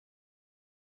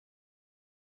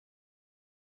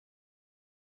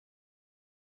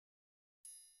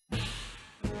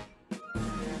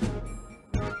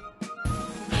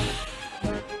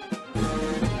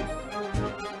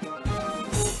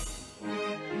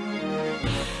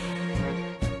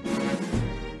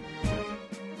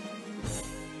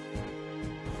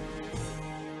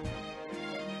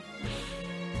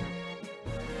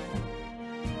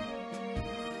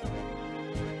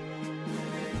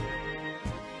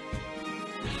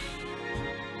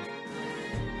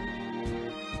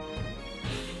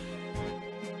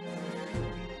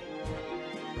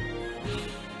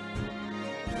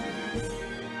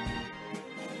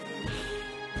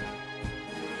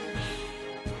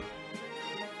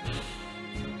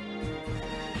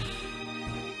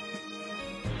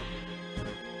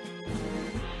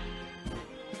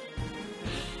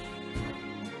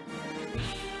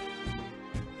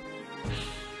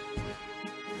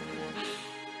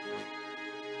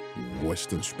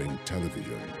Western Spring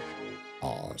Television.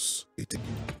 Ours it is.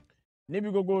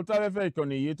 Níbi gbogbo táfẹ́fẹ́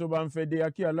ìkànnì yìí tó bá ń fẹ́ dé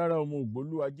akí alára ọmọ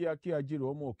ògbólú ajé akí ajérò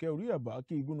ọmọ òkè orí àbá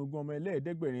akí igúnnugún ọmọ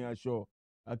ẹlẹ́ẹ̀ẹ́dẹ́gbẹ̀rin aṣọ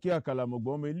akí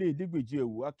àkàlàmọ̀gbọ́n ọmọ eléèdégbèjì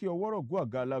ẹ̀wù akí ọwọ́rọ̀gún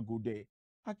àga alágòdẹ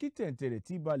akí tẹ̀ǹtẹ̀rẹ̀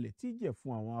tí balẹ̀ tí jẹ̀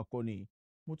fún àwọn akọni.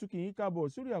 Mo tún kí yín káàbọ̀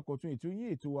sórí àkọ́tún ètò yín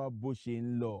ètò wa bó ṣe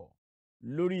ń lọ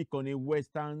lórí ìkànnì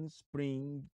Western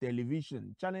Spring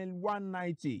Television Channel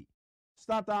 190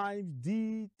 StarTimes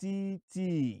DTT.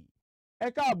 Ẹ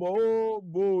káàbọ̀ ó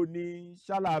bó o ní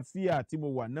ṣàlàáfíà tí mo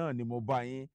wà náà ni mo bá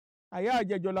yín. Àyà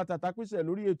àjẹjọ látàtà pèsè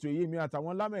lórí ètò yìí mi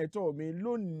àtàwọn lámẹ̀ẹ́tọ̀ mi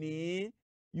lónìí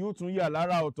yóò tún yà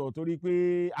lára ọ̀tọ̀ torí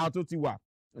pé a tó ti wà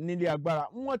nílé agbára.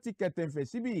 Wọ́n ti kẹ̀tẹ̀ǹfẹ̀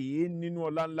síbí yìí nínú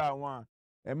ọlá ńlá wọn.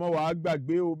 Ẹ mọ́ wàá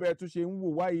gbàgbé o bẹ́ẹ̀ tún ṣe ń wò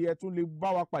wáyé ẹ tún lè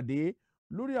bá wa pàdé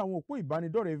lórí àwọn òpó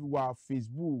ìbánidọ́rẹ̀ẹ́ wa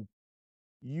Facebook,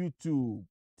 YouTube,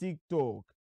 TikTok,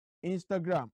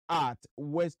 Instagram at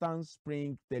Western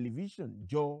Spring Television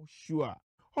Joshua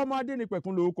ọmọ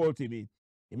Adenipekun lórúkọ tèmi.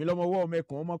 Èmi lọmọ ọwọ́ ọmọ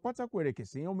ẹkùn ọmọ pátákó ẹ̀rẹ̀kẹ̀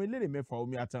sí ọmọ eléré mẹ́fà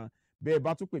omi àtàn bẹ́ẹ̀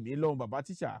bá tún pè mí lọ́hùn bàbá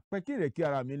tíṣà pẹ́kìrẹ̀ kí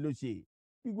ara mi ló ṣe.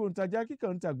 Gbígbóǹtajà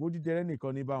kíkan ń tàgbó dídẹrẹ́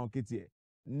nìkan ní báwọn kétì ẹ̀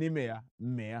ní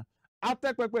mẹ́à.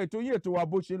 Atẹ́pẹpẹ ètò yìí ètò wa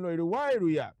bó ṣe ń lọ èrè wá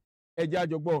èròyà ẹ̀jẹ̀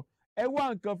àjọgbọ́ ẹ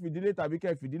wá nǹkan fìdílé tàbí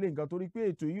kẹ́ fìdílé nǹkan torí pé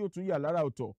ètò yìí ò tún yà lára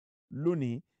ọ̀tọ̀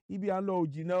lónìí. Ibi à ń lọ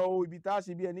òjìnà o ibi tá a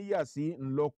ṣe bí ẹni yà sí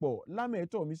ńlọpọ̀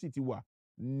lámẹ̀ẹ́tọ̀ mi sì ti wà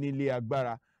nílé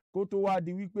agbára kó tó wá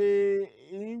di wípé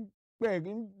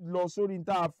ń lọ sórí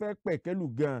tá a fẹ́ pẹ̀kẹ́lù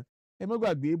gan-an. Ẹ má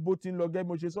gbàgbé bó ti ń lọ gẹ́gẹ́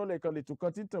mo ṣe sọ́lẹ̀ kan lètò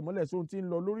kan tí ń tàn mọ́lẹ̀ sóhun tí ń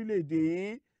lọ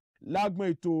lórílẹ̀‐èdè lágbọ̀n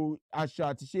ètò àṣà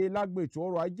àtiṣe lágbọ̀n ètò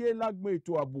ọrọ̀ ajé lágbọ̀n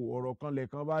ètò ààbò ọ̀rọ̀ kan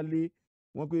lẹ̀kan bá lé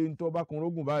wọn pé ń tọ́ bá kan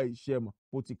rógùn báyìí ṣe mọ̀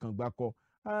ó ti kàn gbá kọ.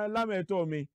 Lámẹ̀ẹ́tọ̀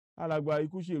mi alàgbà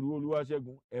Ikuseru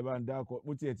Olúwaṣẹ́gun ẹ bá ń dákọ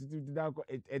mo tiẹ̀ títí ti dákọ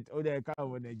ó dẹ̀ ká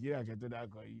ọmọ Nàìjíríà kẹ́ tó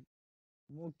dákọ yìí.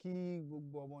 Mo kí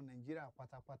gbogbo ọmọ Nàìjíríà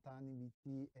pátápátá níbi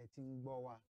tí ẹ ti ń gbọ́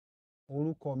wa.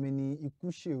 Orúkọ mi ni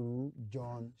Ikuseru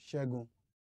John Segun.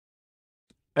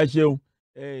 Ẹ ṣeun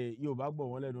Yorùbá gbọ́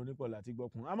wọn lẹ́nu onípọ̀ láti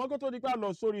gbọ́kùn. Àmọ́ kó tó di pa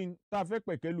lọ sórí tá a fẹ́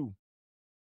pẹ̀kẹ́lù.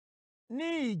 Ní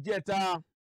ìjẹta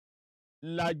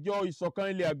làjọ ìṣọ̀kan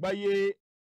ilẹ̀ àgbáyé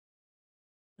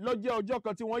lọ́jọ́ ọjọ́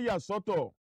kan tí wọ́n yà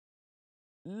sọ́tọ̀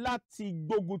láti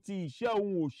gbógun ti ìṣẹ́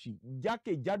ohun òṣì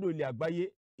jákèjádò ilẹ̀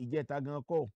àgbáyé ìjẹta gan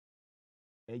kọ́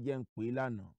ẹ jẹ́ ń pè é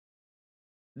lánàá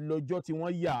lọ́jọ́ tí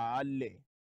wọ́n yà á lẹ̀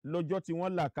lọ́jọ́ tí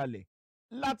wọ́n là kalẹ̀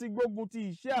láti gbógun ti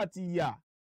ìṣẹ́ àti ìyà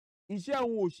iṣẹ́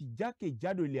ohun òṣì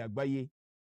jákèjádò ilẹ̀ àgbáyé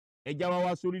ẹja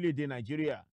wá sórílẹ̀-èdè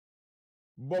Nàìjíríà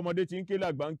bọ́mọdé tí ń ké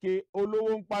làgbà ń ké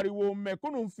olówó ń pariwo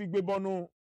mẹ̀kúnnù ń fi gbé bọ́nu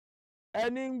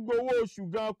ẹni ń gbowó oṣù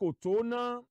gan kò tó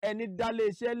ná ẹni dálé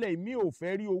iṣẹ́ lẹ̀ mí ò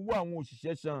fẹ́ rí owó àwọn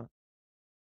òṣìṣẹ́ san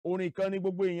orin kan ni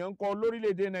gbogbo èèyàn ń kọ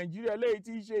lórílẹ̀‐èdè Nàìjíríà lẹ́yìn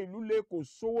tí í ṣe ìlú lè kò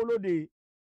sówó lóde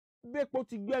bẹ́ẹ̀pọ̀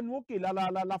ti gbẹ́nu òkè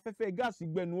lálálá láfẹ́fẹ́ gáàsì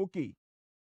gbẹ́nu òkè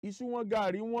iṣu wọn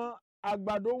gààrí wọn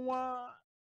àgbàdo wọn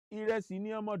ìrẹsì ní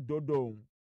ọmọ dọ́dọ̀ ọ̀hún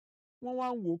wọ́n wá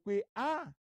ń wò pé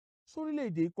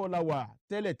sórílẹ̀‐èdè kọ́ la wà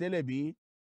tẹ́lẹ̀tẹ́lẹ̀ bí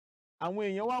àwọn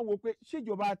èèyàn wá ń wò pé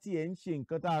ṣèjọba tiẹ̀ ń ṣe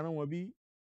nǹkan tá a rán wọn bí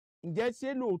ǹjẹ́ ṣé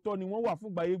lóòótọ́ ni wọ́n wà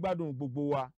fún gbáyé gbádùn gbogbo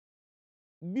wa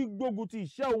gbígbógun ti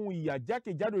ìṣẹ́ ohun ìyà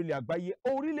jákèjádò ilẹ̀ àgbáyé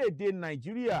orílẹ̀-èdè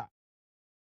Nàìjíríà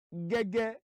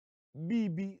gẹ́gẹ́ bí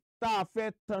ibi tá a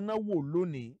fẹ́ tanná wò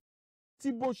lónìí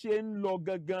tí bó ṣe ń lọ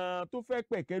gangan tó fẹ́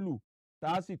pẹ̀kẹ́lù tá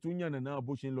a sì tún yànnàná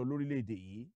bó ṣe ń lọ lórílẹ̀-èdè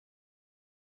yìí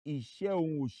ìṣẹ́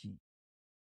ohun òṣì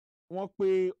wọ́n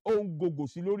pé ó ń gògò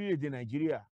sí lórílẹ̀-èdè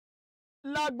Nàìjíríà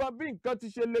lágbọ́n bí nǹkan ti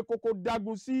ṣe lé kókó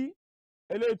dágun sí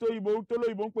eléyìí tó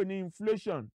lóyìnbó ń pè ní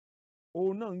inflation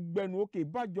òun náà ń gbẹnu òkè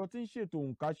bájọ tí ń ṣètò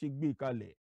nǹkan ṣe gbé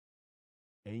kalẹ̀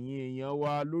ẹ̀yin èèyàn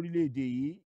wa lórílẹ̀‐èdè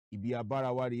yìí ibi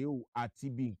àbára wa rèé o àti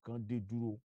bí nǹkan dé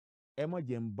dúró ẹ má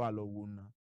jẹ́ ń bá lọ wo ná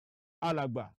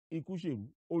alàgbà Ikuseru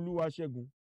Olúwaṣẹ́gun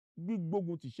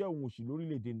gbígbógun tìṣẹ́ ohun òṣì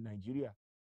lórílẹ̀‐èdè Nàìjíríà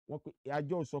wọ́n pe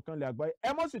àjọ ìṣọ̀kan ilẹ̀ àgbáyé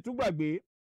ẹ má sì tún gbàgbé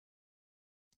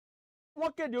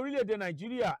wọ́n kéde orílẹ̀‐èdè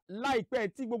Nàìjíríà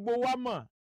láìpẹ́ tí gbogbo wa mọ̀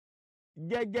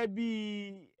gẹ́gẹ́ bí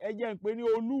ẹjẹ́ ń pè ní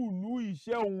olúùlú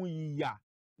ìṣẹ́ ohun ìyà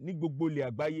ní gbogbo ilẹ̀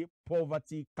àgbáyé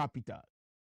poverty capital.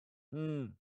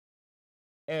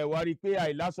 Ẹ wá rí i pé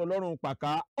àìlásọ lọ́rùn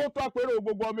pàká ó tó àpérò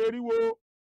gbogbo ọmọ eriwo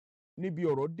níbi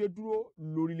ọ̀rọ̀ dé dúró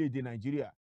lórílẹ̀‐èdè Nàìjíríà.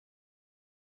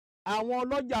 Àwọn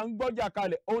ọlọ́jà ń gbọ́jà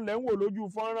kalẹ̀ òun lẹ́ ń wò lójú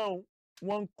fọ́nrán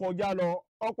wọn ń kọjá lọ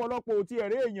ọ̀pọ̀lọpọ̀ ò tí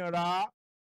ẹ̀rẹ́ èèyàn rà á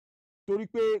torí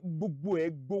pé gbogbo ẹ̀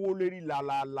gbówó lérí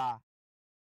làlàlà.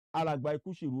 Alàgbà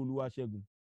Ikuseru Olúwaṣẹ́gun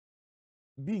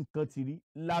bí nǹkan ti rí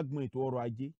lágbọ̀n ètò ọrọ̀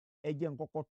ajé ẹ jẹ́ n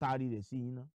kọ́kọ́ taari rẹ̀ sí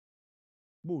yín ná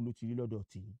bó ló ti rí lọ́dọ̀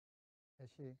tí. Ẹ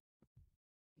ṣe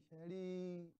rí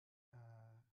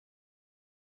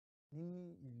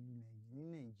ní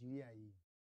Nàìjíríà yìí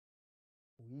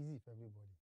kò easy for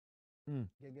everybody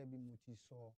gẹ́gẹ́ bí mo ti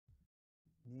sọ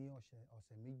ní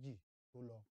ọ̀sẹ̀ méjì tó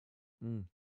lọ.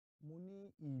 Mo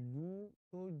ní ìlú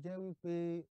tó jẹ́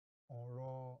wípé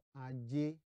ọ̀rọ̀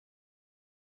ajé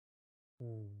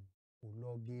kò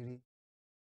lọ geere.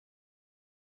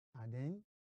 And then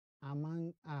à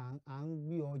ń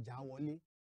gbé ọjà wọlé,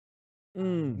 à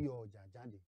ń gbé ọjà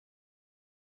jáde.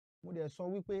 Mo dẹ̀ sọ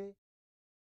wípé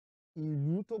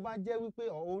ìlú tó bá jẹ́ wípé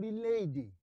orílẹ̀-èdè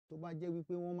tó bá jẹ́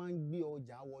wípé wọ́n máa ń gbé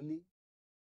ọjà wọlé,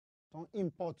 tán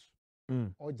import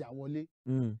ọjà wọlé,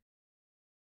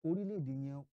 orílẹ̀-èdè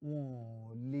yẹn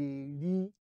wọ́n lè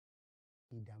rí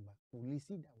kò lè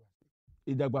sí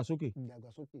ìdàgbàsókè.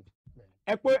 Bẹ́ẹ̀.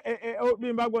 Ẹ pé bí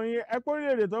n bá gbọ́ yín, ẹ pé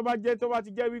orílẹ̀-èdè tó bá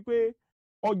ti jẹ́ wípé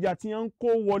ọjà tí wọ́n ń kó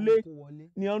wọlé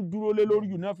ni wọ́n ń dúró lé lórí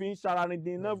jù, náà fi ń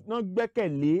ṣararindin, náà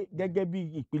gbẹ́kẹ̀lé gẹ́gẹ́ bí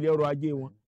ìpìlẹ̀ ọrọ̀ ajé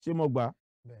wọn. Ṣé mo gbà?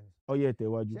 Ó yẹ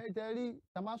tẹ̀wájú. Ṣé tẹ rí,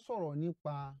 tá a bá sọ̀rọ̀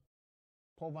nípa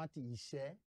poverty,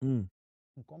 ìṣẹ́,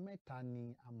 nǹkan mẹ́ta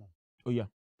ni a mọ̀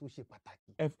tó ṣe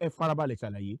pàtàkì. Ẹ farabalẹ̀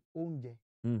ṣàlàyé. Oúnjẹ,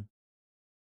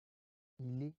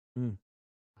 ilé,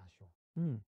 aṣọ.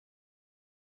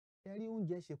 Ṣé rí,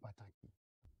 oúnjẹ ṣe pàtàkì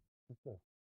púpọ̀.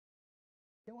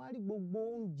 Ṣé wá rí gbogbo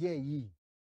oúnjẹ yìí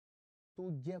tó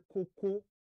jẹ́ kókó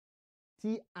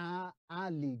tí a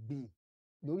lè gbìn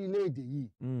lórílẹ̀-èdè yìí,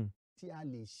 tí a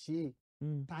lè ṣe,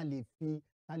 tá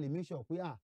lè make sure pé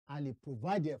a lè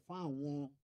provide fún àwọn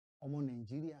ọmọ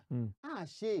Nàìjíríà. A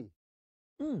ṣe.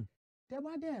 Tẹ́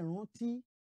bá dẹ̀ rántí,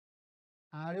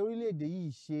 ààrẹ orílẹ̀-èdè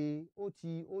yìí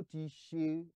ó ti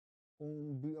ṣe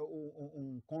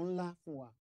nǹkan ńlá fún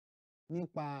wa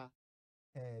nípa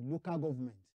local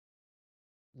government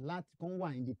láti kàn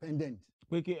wà independent.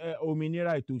 Pé kí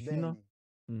òmìnira ètò ìṣúná.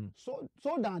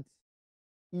 So that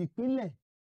ìpínlẹ̀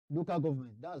local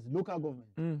government, that's local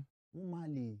government, wọ́n máa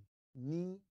lè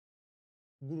ní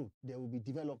growth, there will be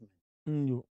development.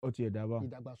 Ó ti ẹ̀dá bá.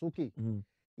 Ìdàgbàsókè.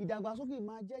 Ìdàgbàsókè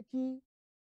máa jẹ́ kí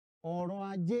ọrọ̀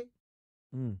ajé,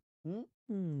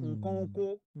 nǹkan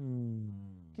oko,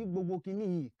 kí gbogbo kinní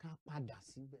yìí ká padà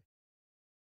síbẹ̀.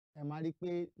 Ẹ máa rí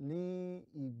pé ní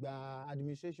ìgbà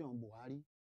administration Buhari,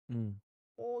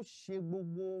 ó ṣe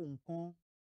gbogbo nǹkan,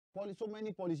 so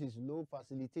many policies ló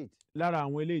facilitate. Lára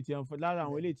àwọn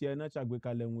eléyìí tí ẹ náà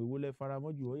ṣàgbékalẹ̀ ìwọ̀n èwo lẹ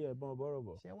faramọ́jù, ó yẹ bọ́n bọ́rọ̀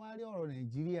bọ̀. Ṣé wá rí ọ̀rọ̀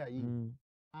Nàìjíríà yìí,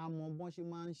 a mọ bọ́n ṣe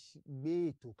máa ń gbé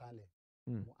ètò kalẹ̀,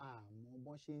 a mọ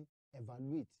bọ́n ṣe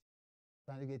evaluate,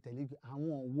 tẹ̀lé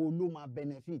àwọn wo ló máa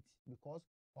benefit, because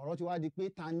ọ̀rọ̀ ti wá di pé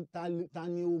ta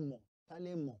ni ó mọ̀, ta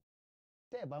lè mọ̀.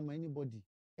 Tẹ́ ẹ̀ bá mọ anybody,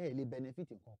 ẹ lè benefit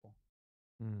nǹkan kan.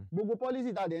 Gbogbo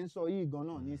policy tá a dẹ̀ ń sọ yìí gan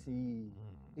náà nísìnyí,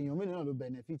 èèyàn mélòó náà ló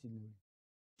benefit lórí.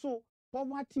 So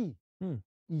poverty,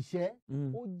 ìṣẹ́,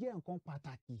 ó jẹ́ nǹkan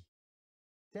pàtàkì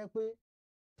tẹ́ pé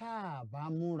tá a bá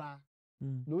múra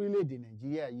lórílẹ̀-èdè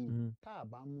Nàìjíríà yìí, tá a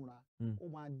bá múra, ó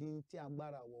máa dín tí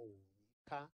agbára wọ ò ní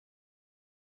ká.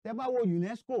 Tẹ́ bá wo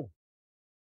UNESCO,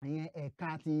 ìyẹn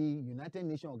ẹ̀ka ti United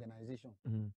Nations Organization,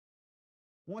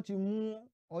 wọ́n ti mú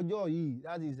ọjọ́ yìí,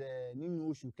 that is nínú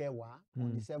oṣù kẹwàá,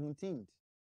 on the 17th.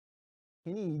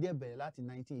 Kíní yìí dẹ̀ bẹ̀rẹ̀ láti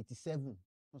 1987.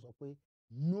 Wọ́n sọ pé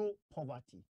no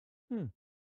poverty.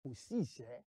 Kò sí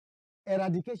ìṣẹ́.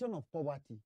 Eradication of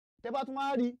poverty. Tẹ́ bá tún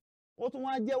wá rí, ó tún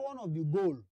wá jẹ́ one of the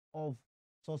goal of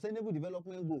Sustainable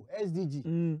Development Goal, SDG.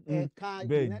 Ẹ̀ka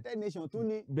United Nations tún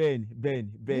ní.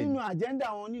 Bẹ́ẹ̀ni. Nínú agenda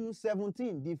wọn, nínú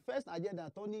 17, the first agenda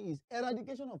tó ní is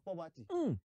eradication of poverty.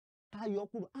 Ká yọ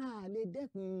kúrò, a lè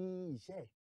dẹ́kun ìṣẹ́,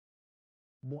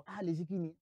 but a lè ṣe kí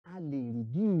ni, a lè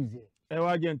reduce ẹ̀. Ẹ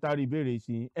wá jẹ́ n tarí ìbéèrè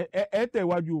sí ẹ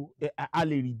tẹ̀wájú, a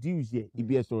lè reduce ẹ̀,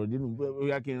 ibi ẹ sọ̀rọ̀ nínú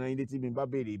bóyá kí n ran yín létí bí n bá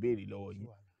béèrè ìbéèrè lọ́wọ́ yín.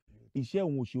 Iṣẹ́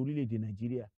òun òṣè orílẹ̀-èdè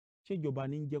Nàìjíríà, ṣèjọba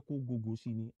ní ń jẹ́ kó gògó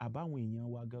sí ni, àbáwọn èèyàn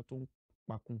wa gan tó ń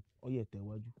pakun? Ó yẹ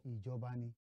tẹ̀wájú. Ìjọba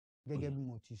ni, gẹ́gẹ́ bí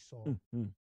mo ti sọ.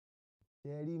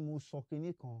 Ṣé rí, mo sọ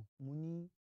kinní kan, mo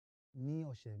ní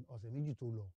ọ̀sẹ̀ méjì tó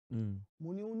lọ.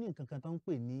 Mo ní ó ní nǹkan kan tó ń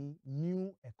pè ní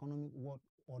New Economic World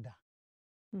Order.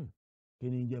 Kí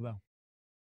ni ń jẹ́ báwọn?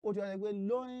 Ó ti wá pé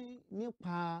lóyún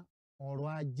nípa ọrọ̀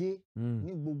ajé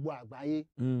ní gbogbo àgbáyé,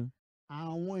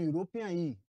 àwọn European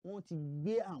yìí wọ́n ti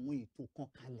gbé àwọn ètò kan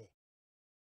kalẹ̀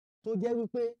tó jẹ́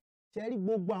wípé ṣe rí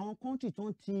gbogbo àwọn country tó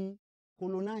ń ti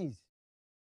colonize,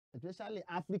 especially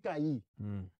Africa yìí,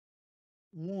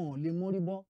 wọn ò lè mórí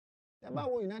bọ́. Ẹ bá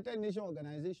wo United Nations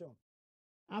Organization,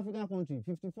 African country,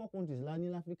 54 countries la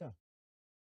ní Africa,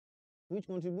 which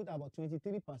contribute about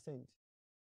 23%.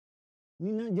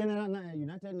 Nínú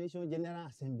United Nations General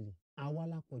Assembly, àwa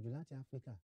la pọ̀jù láti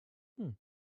Africa.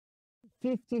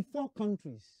 54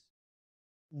 countries,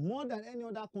 more than any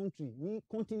other country ní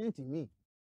continent mi.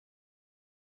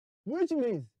 Which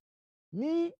means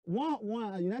ní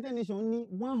United Nations ní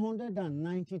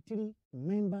 193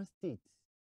 member states.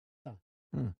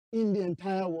 in the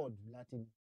entire world láti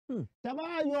ní. Tá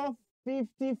bá yọ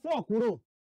 54 kúrò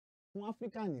fún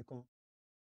Áfíríkà nìkan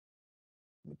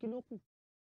kí ló kù?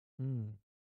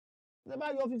 Tá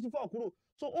bá yọ 54 kúrò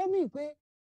so ó mì pé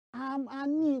a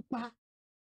ní ipa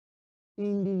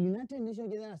in the United Nations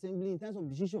General Assembly in terms of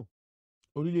decision.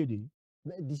 Orílẹ̀-èdè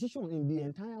yìí. Decision in the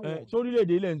entire world.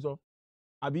 Sórílẹ̀-èdè ilẹ̀ ń sọ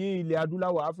àbí ilẹ̀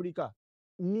adúláwọ̀ Áfíríkà.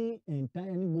 Ní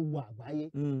entire ní gbogbo àgbáyé.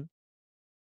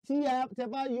 Tí tẹ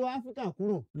bá yọ Áfíríkà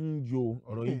kúrò. Yo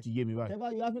ọ̀rọ̀ yìí ti yé mi báyìí. Tẹ bá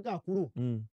yọ Áfíríkà kúrò.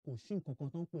 Kò sí nǹkan kan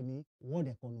tó ń pè ní world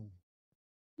economy.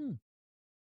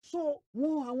 So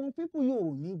àwọn people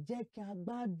yóò ní jẹ́ kí a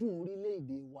gbádùn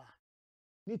orílẹ̀-èdè wa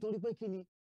nítorí pé kí ni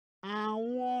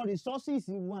àwọn resources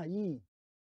wa yìí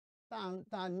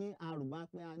tá ní àrùbá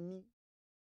pé a ní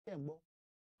kẹ́gbọ́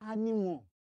a ní wọn.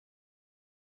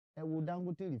 Ẹ wo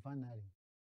Dangote refinery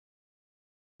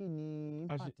kí ni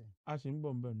impact. A sì ń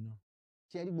bọ̀ nbẹ̀ náà.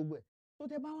 Ṣé rí gbogbo ẹ̀ tó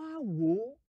tẹ bá wá wò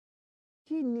ó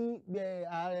kí ni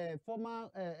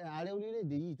ààrẹ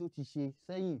orílẹ̀-èdè yìí tó ti ṣe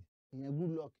sẹ́yìn ìyẹn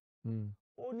Goodluck.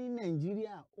 Ó ní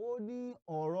Nàìjíríà ó ní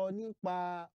ọ̀rọ̀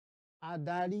nípa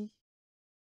adarí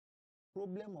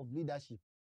problem of leadership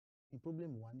ni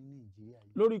problem wà ní Nàìjíríà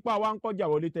yìí. Lórí ipá wa ń kọjá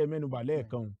wọlé tẹ mẹ́nubà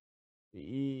lẹ́ẹ̀kan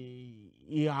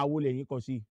ìhà wo lẹ́yìn kọ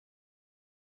sí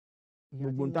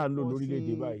gbogbo tá ń lò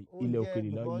lórílẹ̀-èdè báyìí ilẹ̀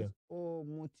òkèèrè lọ́lẹ̀.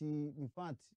 Mo ti in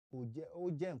fact ó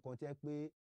jẹ́ nǹkan tẹ́ pé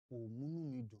kò múnú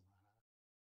mi dùn rárá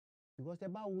because ẹ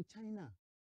bá wo China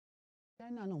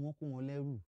náà wọ́n kó wọn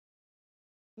lẹ́rù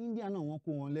India náà wọ́n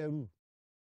kó wọn lẹ́rù.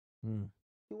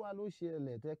 Kí wá ló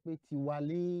ṣẹlẹ̀ tẹ́ pé tiwa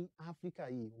ní Áfíríkà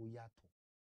yìí ò yàtọ̀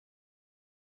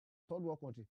third world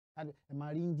country ẹ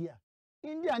máa rí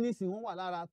India nísìnyí wọ́n wà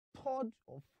lára third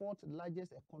or fourth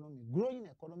largest economy growing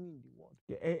economy in the world.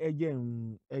 Ẹ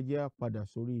jẹ́ á padà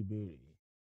sórí ìbéèrè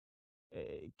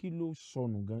kí ló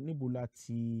sọnù gan níbo la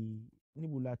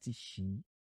ti ṣí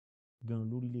gan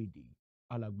lórílẹ̀-èdè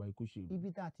alàgbà Ikuseru.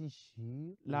 Ibi tá a ti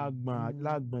ṣí.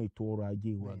 lágbọn ètò ọrọ̀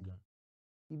ajé wa gan.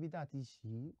 Ibi tá a ti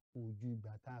ṣí ojú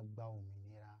ìgbà tá a gba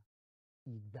òmìnira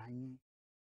ìgbà yẹn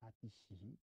a ti ṣí.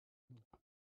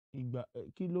 Ìgbà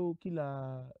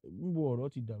níbo ọ̀rọ̀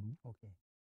ti dàrú.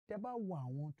 Tẹ bá wo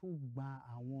àwọn tó gba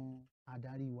àwọn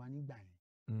adarí wa nígbà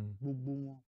yẹn gbogbo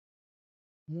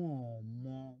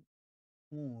wọn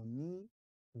ò ní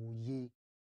òye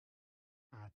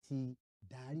àti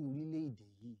darí orílẹ̀-èdè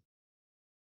yìí.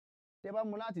 Tẹ bá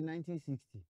mú láti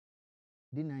 1960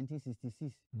 dé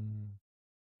 1966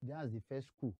 that's the first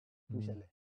coup tó ṣẹlẹ̀.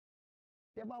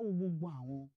 Tẹ bá wo gbogbo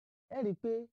àwọn ẹ rí i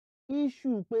pé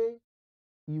issue pé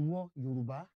ìwọ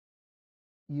Yorùbá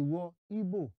ìwọ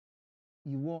Ìgbò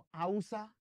ìwọ Haúsá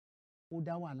ó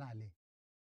dá wàhálà lẹ̀.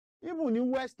 Even ní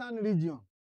Western region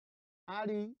a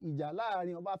rí ìjà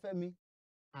láàrin Ọbáfẹ́mi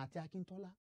àti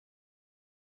Akíntọ́lá.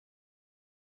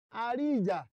 A rí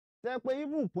ìjà tẹ́ pé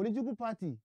even political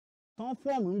party tán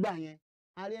fọ́ọ̀mù ńgbà yẹn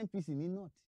a rí NPC ní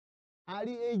North a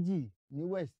rí AG ní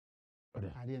West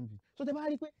a rí NPC. So tẹ́ bá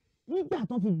rí pé nígbà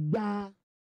tán fi gba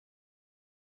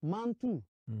mantle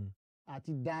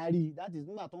àti darí that is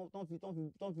nígbà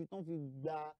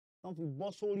tán fi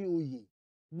bọ́ sórí oyè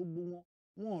gbogbo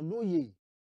wọn lóye.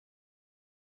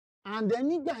 And then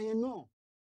nígbà yẹn náà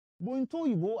bóyá tó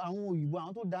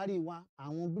àwọn tó darí wa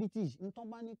àwọn British nǹkan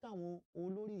bá ní káwọn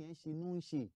olórí yẹn ṣe ló ń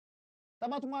ṣe.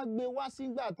 Tábà tún máa gbé wá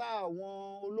sígbà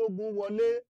táwọn ológun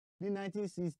wọlé ní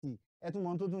 1960 ẹ tún mọ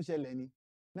ohun tó tún ṣẹlẹ̀ ní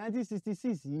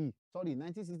 1966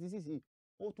 yìí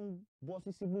ó tún bọ́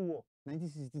sí civil war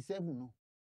 1967 náà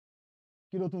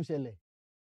kí ló tún ṣẹlẹ̀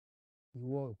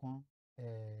ìwọ kan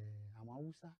àwọn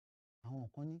Haúsá àwọn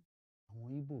kan ní àwọn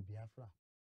Ìgbò Biafra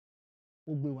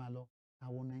ó gbé wa lọ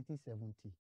àwọn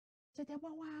 1970 tẹ́tẹ́ bá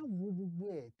wá wo gbogbo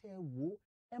ẹ̀ tẹ́ wo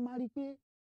ẹ máa rí i pé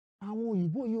àwọn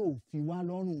òyìnbó yóò fi wá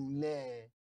lọ́rùn lẹ̀.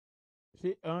 Ṣé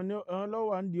àwọn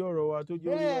lọ́wọ́ à ń di ọ̀rọ̀ wa tó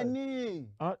jẹ́ orí wa? Bẹ́ẹ̀ ni.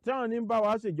 Táwọn ní ń bá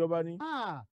wa ṣèjọba ni.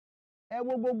 Ẹ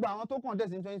wo gbogbo àwọn tó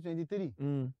contest in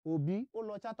 2023 Obi ó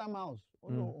lọ Chatham House ó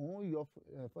lọ òun yọ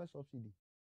first subsidy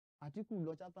Àtíkù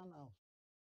lọ Chatham House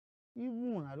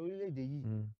even ààrẹ orílẹ̀-èdè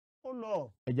yìí ó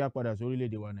lọ. Ẹ já padà sí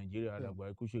orílẹ̀-èdè wa Nàìjíríà alàgbà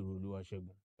Ikuseru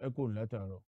Olúwaṣẹ́gun ẹ kò ní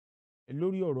látàárọ̀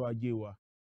lórí ọ̀rọ̀ ajé wa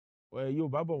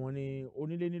Yorùbá bọ̀ wọ́n ní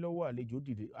onílé nílọ́wọ́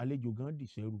àlejò gan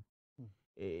dìṣẹ́rù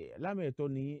lámẹ̀ẹ́tọ́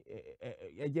ni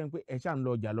ẹ jẹ́ pé ẹ ṣáà ń lọ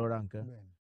ọjà lọ ra nǹkan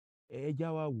ẹ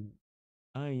já wa wò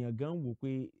àwọn èèyàn gan wò pé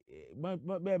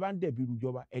bẹ́ẹ̀ bá ń dẹ̀bìrú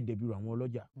ìjọba ẹ dẹ̀bìrú àwọn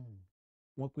ọlọ́jà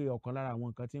wọ́n pé ọ̀kan lára àwọn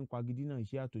nǹkan tí ń pagidí náà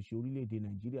iṣẹ́ àtòṣe orílẹ̀-èdè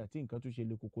Nàìjíríà tí nǹkan tó ṣe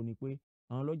le koko ni pé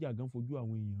àwọn ọlọ́jà gan fojú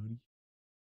àwọn èèyàn rí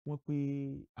wọ́n pé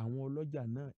àwọn ọlọ́jà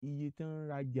náà iye tí wọ́n ń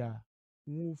rajà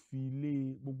wọ́n fi lé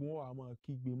gbogbo wọn wà máa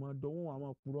kígbe mọ́ wọ́n wà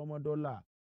máa purọ́ mọ́ dọ́là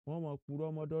wọ́n máa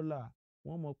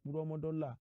purọ́ mọ́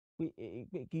dọ́là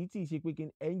pé kì í tí ì ṣe pé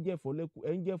ẹ ń jẹ̀fọ́ lẹ́kù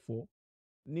ẹ ń jẹ̀fọ́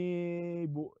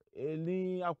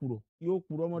ní àkùrọ̀ yóò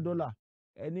kúrò ọmọ dọ́là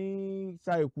ẹni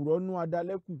sa èkùrọ́ nú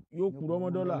adalẹ́kù yóò kúrò ọmọ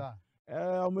dọ́là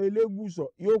ọmọ elégùsọ̀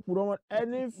yóò kúrò ọmọ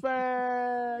ẹni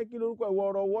fẹ́ kí lórúkọ ìwọ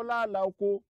ọ̀rọ̀ wọ́lá oko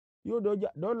yóò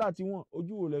dọ́là tí wọ́n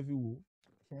ojú wo lẹ fi wò.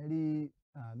 ṣe rí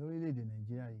lórílẹ̀‐èdè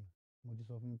nàìjíríà yìí mo ti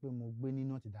sọ fún yín pé mo gbé ní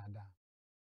nọ́ọ̀tì dáadáa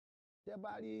tẹ́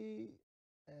bá rí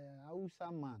haúsá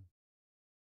man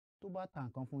tó bá ta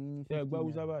nǹkan fún yín ní 50 naira. ẹ gbọ́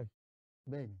haúsá báyìí.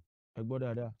 bẹ́ẹ̀ni. ẹ gbọ́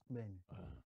dáadáa. bẹ́ẹ̀ni.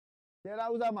 tẹ́ rí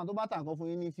haúsá man tó bá ta nǹkan fún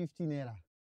yín ní 50 naira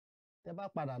tẹ́ bá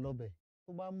padà lọ́bẹ̀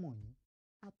tó bá mọ̀ yín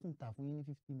á tún tà fún yín ní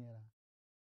 50 naira.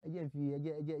 ẹ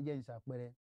jẹ́ ń ṣàpẹẹrẹ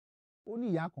ó ní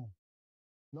ìyá kan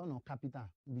lọ́nà capital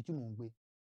ibi tí mò ń gbé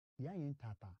ìyá yẹn ń ta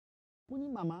ata ó ní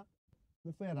màmá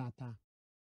mo fẹ́ ra ata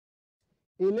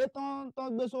èlé tán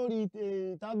gbé sórí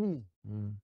tábìlì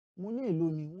mo ní èlò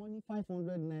ni wọ́n ní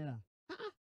 500 naira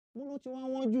mo ló ti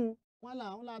wọ́n jù wọ́n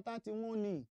là ata tí wọ́n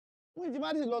ní wọ́n ti bá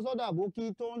ti lọ sọ́dọ̀ àbókí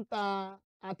tó ń ta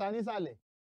ata nísàlẹ̀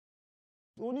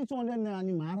ó ní 200 naira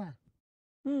ni màá rà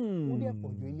ó dẹ̀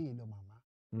pọ̀ ju ilé lọ màmá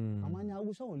màmá ní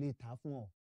haúsá ò lè tà á fún ọ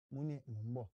mo ní mò ń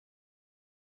bọ̀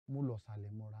mo lọ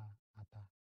sàlẹ̀ mo ra ata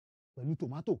pẹ̀lú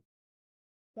tòmátò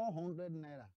 400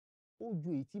 naira ó ju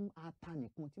èyí tí ata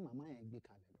nìkan tí màmá yẹn gbé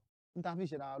kalẹ̀ lọ níta fi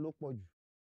ṣera wa ló pọ̀ jù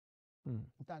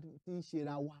níta fi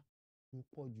ṣera wa ló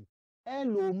pọ̀ jù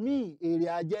ẹlòmíì èrè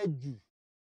àjẹjù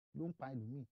ló ń pa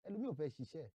ẹlòmíì ò fẹ́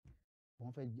ṣiṣẹ́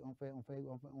wọ́n fẹ́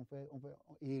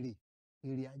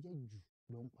èrè àjẹjù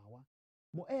ló ń pa wá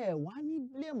bọ́ ẹ wá ní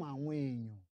blame àwọn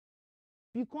èèyàn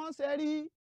because ẹ rí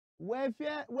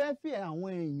welfare àwọn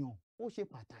èèyàn ó ṣe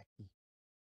pàtàkì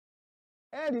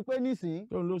ẹ rí i pé nísìnyí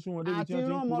àti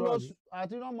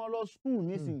rán ọmọ lọ school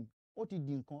nísìnyí ó ti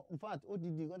di nǹkan in fact ó ti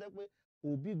di nǹkan tẹ́ pé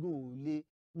òbí gan ò lè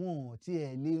wọn ò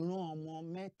tiẹ̀ lè rán ọmọ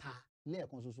mẹ́ta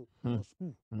lẹ́ẹ̀kan ṣoṣo lọ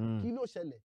school kí ló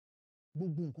ṣẹlẹ̀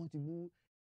gbogbo nǹkan ti bú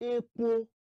epo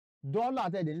dọ́là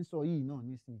tẹ̀dẹ̀ ń sọ yìí náà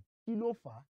nísìnyí kí ló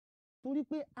fà á torí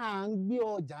pé à ń gbé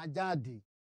ọjà jáde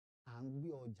à ń gbé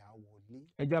ọjà wọlé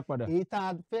ẹja padà èyí tá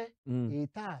a fẹ́ èyí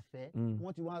tá a fẹ́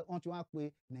wọ́n ti wá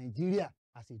pé nàìjíríà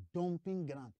as a dumping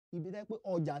ground ibi tẹ́ pé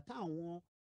ọjà táwọn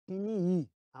kinní yìí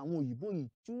àwọn òyìnbó yìí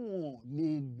tí wọ́n lè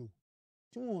lò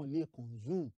tí wọ́n lè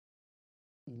consume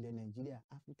ilẹ̀ nàìjíríà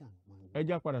áfíríkà ló máa ń gbé.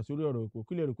 ẹja padà sórí ọ̀rọ̀ epo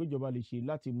kí lè rò pé ìjọba lè ṣe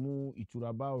láti mú ìtura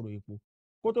bá ọ̀rọ̀ epo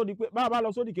kó tó di pé bá a bá lọ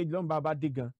sódì kejì lọ́nà bá a bá dé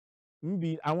gan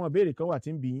níbi àwọn ìbéèrè kan wà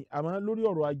tí ń bí yín àmọ́ lórí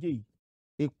ọ̀rọ̀ ajé yìí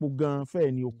epo gan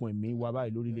fẹ́ẹ̀ ni okùn ẹ̀mí wa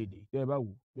báyìí lórílẹ̀‐èdè tẹ́ ẹ bá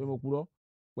wò bẹ́ẹ̀ mo purọ́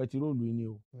pẹtiróòlù ni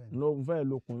o n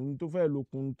fẹ́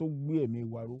lokùn tó gbé ẹ̀mí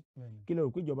wa ró kí lè rò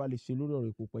pé ìjọba lè ṣe lórí ọ̀rọ̀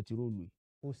epo pẹtiróòlù yìí.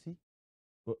 kò sí.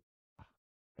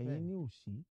 ẹ̀yin ní ò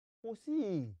sí. kò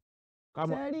sí.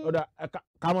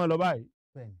 ká mọ̀ lọ báyìí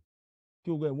kí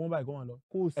o gbọ́ ẹ̀ wọ́n báyìí kọ́ wọn lọ.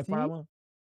 kò sí. ẹ faramọ́.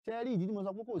 sẹ́rí ìdí tí mo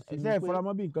sọ pé kò sí. ẹ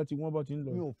faramọ́ bí nǹkan tí wọ́n bọ́ ti ń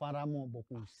lọ. mi ò faramọ́ bọ̀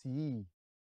kò sí.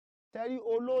 sẹ́rí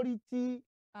olórí tí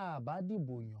a bá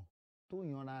dìbò yàn tó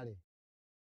yanra rẹ̀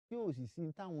tí ò sì sí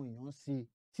táwọn èèyàn ṣe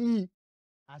tí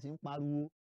a sì ń pariwo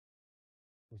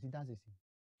kò sí dáṣe sí.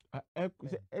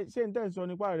 ṣé n tẹ́ ń sọ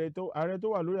nípa ààrẹ tó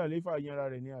wà lórí àlééfà yanra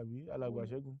rẹ̀ ni àbí alàgbà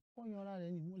Ṣẹ́gun. ó yanra rẹ̀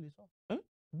ni mo lè sọ.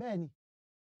 bẹ́ẹ̀ ni.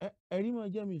 ẹ̀rí máa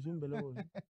jẹ́ mi ìsún bẹ̀ lọ́wọ́ mi.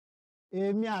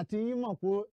 èmi àti yín mọ̀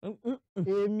pé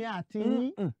èmi àti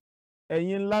yín.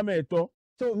 ẹ̀yin ńlá mẹ́ẹ̀tọ́.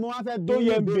 mo wá fẹ́ tó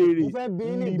yẹ béèrè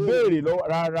ní ìbéèrè lọ́wọ́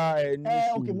rárá ẹ ní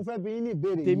sùúrù. ok mo fẹ́ bí yín ní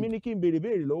ìbéèrè yìí. tèmi ní kí n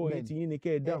béèrè lọ́wọ́ yín tí yín ní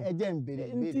kẹ́ ẹ dáhùn. ẹ jẹ́ ń béèrè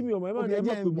ìbéèrè. tí mi ò mọ̀ ẹ má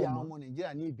pé mo mọ̀. àwọn ọmọ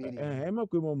nàìjíríà ní ìbéèrè. ẹ má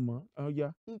pé mo mọ̀ ọjà.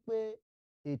 wípé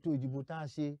ètò ìdìbò tá a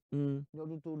ṣe ní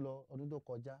ọdún tó lọ ọdún tó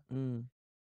kọjá.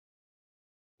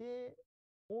 ṣé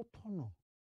ó tọ̀nà?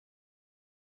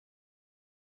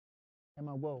 ẹ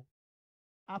máa gbọ́ o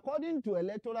according to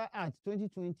electoral act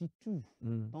 2022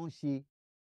 tó ń ṣe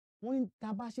wọ́n ní tá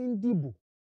a bá ṣe ń dìbò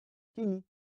kí ni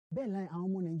bẹ́ẹ̀ láì àwọn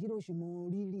ọmọ nàìjíríà ó ṣe mọ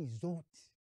rí result.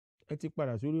 ẹ ti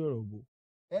padà sórí ọ̀rọ̀ òbò.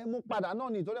 mo padà náà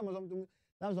ní ìtọ́jú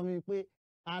ẹ̀mọ́ sọ mi pé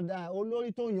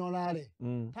olórí tó yanra rẹ̀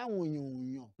táwọn èèyàn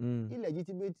ò yàn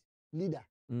illegitimate leader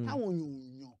táwọn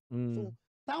èèyàn ò yàn so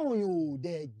táwọn èèyàn ò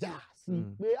dẹ̀ jà sí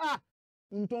pé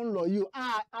n tó ń lọ yìí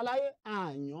aláyé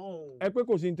àyàn o. ẹ pé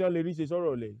kò sí ní tí wọ́n lè rí ṣe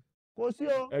sọ̀rọ̀ lẹ̀. kò sí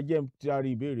o. ẹ jẹ́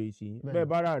taari ìbéèrè sí i bẹ́ẹ̀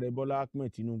bára ààrẹ Bọ́lá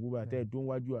Ahmed Tinubu bá tẹ́ ẹ dún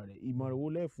wájú ààrẹ ìmọ̀ràn wo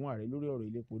lẹ́ fún ààrẹ lórí ọ̀rọ̀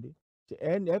iléepo dé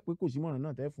ẹ pé kò sí mọ̀ràn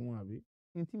náà tẹ́ fún wọn àbí.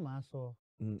 n tí màá sọ.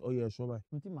 ó yẹ sọ báyìí.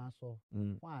 n tí màá sọ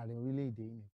fún ààrẹ orílẹ̀-èdè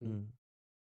yìí ni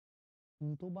pé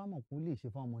n tó bá mọ̀ kó lè ṣe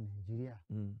fún ọmọ Nàìjíríà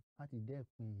láti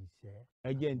dẹ́kun ìṣẹ́.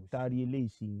 ẹ jẹ́ ń taari eléyìí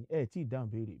sí i ẹ tí ì dáhùn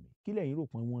béèrè mi kí lẹ́yìn rò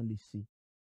pé wọ́n lè ṣe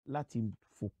láti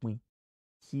fòpin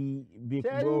sí bí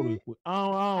ọ̀rọ̀ epo.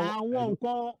 àwọn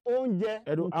nǹkan oúnjẹ.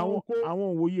 àwọn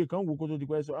òwòye kan wò kó tó di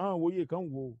pẹ́ sọ àwọn òwòye kan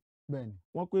wò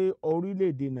wọ́n pé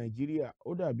orílẹ̀-èdè Nàìjíríà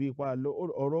ó dàbí ipa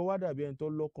ọ̀rọ̀ wa dàbí ẹni tó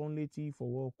lọ́kàn létí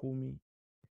fọwọ́ kómi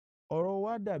ọ̀rọ̀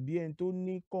wa dàbí ẹni tó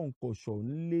ní kọ̀ǹkọ̀ṣọ̀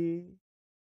ńlé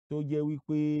tó jẹ́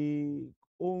wípé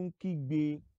ó ń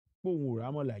kígbe póun ò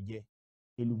rámọ̀là jẹ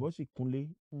èlùbọ́ sì kúnlé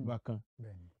bákan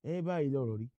báyìí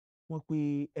lọ̀rọ̀ rí wọ́n pé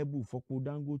ẹbù fọ́pọ̀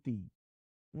Dangote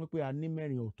wọ́n pé a ní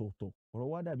 4 ọ̀tọ̀ọ̀tọ̀ ọ̀rọ̀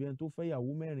wa dàbí ẹni tó fẹ́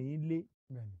ìyàwó 4 lé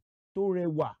tó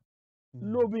rẹwà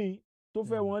lóbìn tó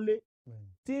fẹ́ wọn lé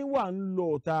tí wà ń lọ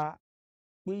ọ̀ta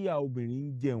pé ìyá obìnrin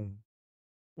ń jẹun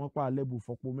wọ́n pa alẹ́bù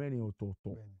fọ́pọ̀ 4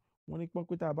 ọ̀tọ̀ọ̀tọ̀ wọ́n ní pọ́n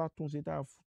pé tá a bá tún ṣe tá a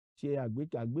ṣe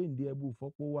àgbéǹde ẹbù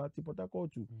fọ́pọ̀ wa ti Port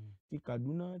Harcourt ti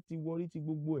Kaduna ti Warri ti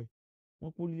gbogbo ẹ̀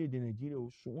wọ́n pé orílẹ̀-èdè Nàìjíríà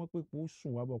wọ́n pé kó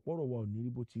sùn wá bọ̀ pọ̀rọ̀ wa ò ní rí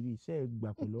bó ti rí iṣẹ́ ẹ̀ gbà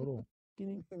pẹ̀lú ọ̀rọ̀ kí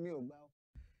ni. mi ò gbà ó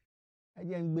ẹ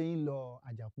jẹ́ ń gbé yín lọ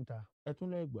Àjàkúta. ẹ tún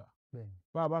lẹ́gbàá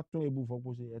bá a bá tún ẹbù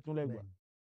fọ́pọ̀ ṣe ẹ tún lẹ́gbàá.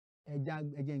 ẹ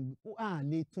jẹ́ ń gbé ó à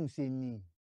lè tún ṣe ni.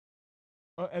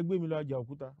 ẹ gbé mi lọ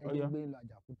Àjàkúta. ẹ jẹ́ ń gbé yín lọ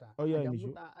Àjàkúta.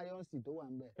 Àjàkúta iron steel tó wà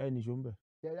ń bẹ̀. ẹ nìṣó ń bẹ̀.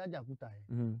 ṣe ẹ Àjàkúta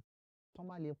yẹn tọ́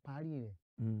bá lè parí rẹ̀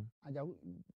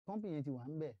company yẹn ti wà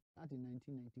ń bẹ̀ láti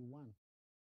 1991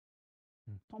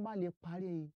 tọ́ bá lè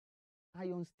parí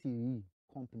iron steel yìí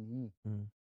company yìí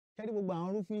ṣẹ́rí gbogbo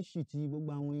àwọn roofing sheet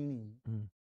gbogbo àwọn irin yìí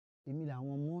èmi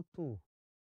làwọn mọ́tò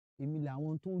èmi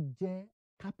làwọn tó jẹ́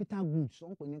capital goods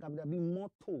wọ́n pè ní capital bíi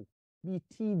mọ́tò bíi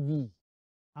TV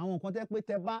àwọn nǹkan tẹ́ pé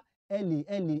tẹ́ bá ẹ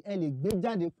lè gbé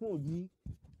jáde kúrò ní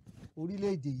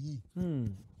orílẹ̀-èdè yìí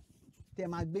tẹ́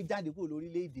máa gbé jáde kúrò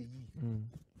lórílẹ̀-èdè yìí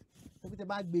tẹ́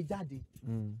bá gbé jáde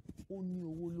ó ní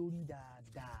owó lórí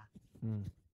dáadáa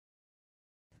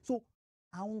so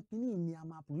àwọn kìíní ni a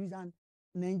máa produce and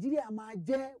Nigeria máa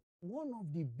jẹ́ one of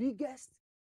the biggest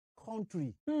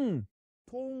country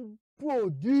tó ń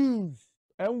produce.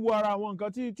 ẹ ń wo ara àwọn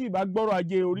nǹkan tí ìbá gbọ́rọ̀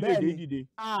ajé orílẹ̀-èdè dìde.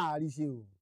 àríṣe o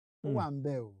ó wà ń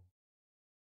bẹ o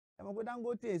ẹ mọ̀ pé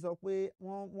Dangote sọ pé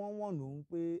wọ́n wọ̀n lòun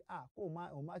pé kó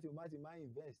o má ti máa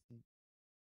invest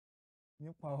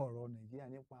nípa ọ̀rọ̀ Nàìjíríà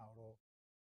nípa ọ̀rọ̀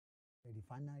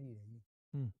refinery rẹ̀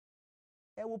yìí.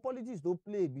 ẹ wo politics tó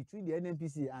play between the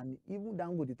NNPC and even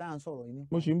Dangote tá à ń sọ̀rọ̀ yìí.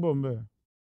 mo ṣì ń bọ̀ ń bẹ̀.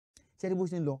 ṣé ni bó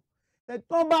ṣe ń lọ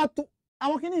tó bá tó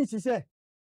àwọn kìíní ń ṣiṣẹ́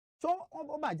tó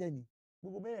wọ́n bàjẹ́ ni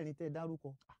gbogbo mẹ́rẹ̀ẹ̀rin tẹ́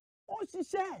dárúkọ ó ń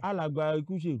ṣiṣẹ́. alàgbà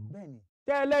Ikuseru bẹ́ẹ̀ni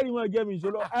tẹ́ ẹlẹ́rìí wọn jẹ́ mi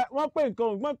ìṣòro wọ́n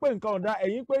pè nǹkan ọ̀dà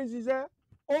ẹ̀yìn pé ń ṣiṣẹ́.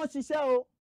 ó ń ṣiṣẹ́ o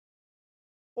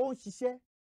ó ń ṣiṣẹ́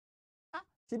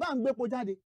ṣì bá ń gbépo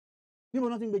jáde níbo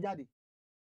náà ti ń gbé jáde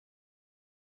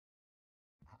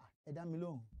ẹ dá mi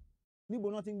lóhùn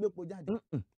níbo náà ti ń gbépo jáde.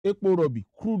 epo rọ̀bì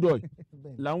crude oil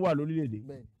là ń wà lórílẹ̀‐èdè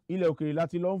ilẹ̀ òkèèrè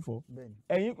láti lọ́ ń fọ́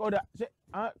ẹ̀yìn kọ́dà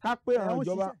ká pé àwọn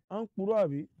ìjọba ń purọ́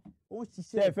àbí ó ń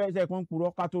ṣiṣẹ́ ṣe é kan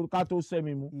purọ́ ká tó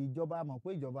sẹ́mi mú. ìjọba mọ̀ pé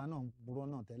ìjọba náà ń purọ́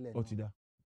náà tẹ́lẹ̀ náà. ó ti dá.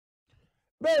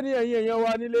 bẹ́ẹ̀ ni ẹ̀yin èèyàn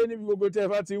wa nílé níbi gbogbo tẹ́ ẹ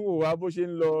bá ti ń wò wá bó ṣe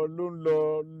ń lọ ló ń lọ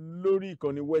lórí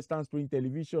ìkànnì Western Spring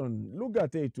Television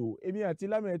lúgàtẹ́ ètò èmi àti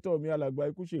lámẹ̀ẹ́tọ̀ mi alàgbà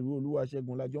Ikuseru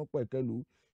Olúwaṣẹ́gun lájọ́ ń pẹ̀kẹ́lù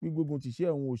Gbigbogun Tise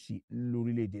òun òsì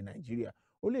lórílẹ̀‐èdè Nàìjíríà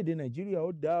orílẹ̀‐èdè Nàìjíríà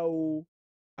ó dá o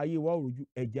ayé wa òròjú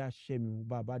ẹja ṣẹ́mi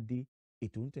bá a bá dé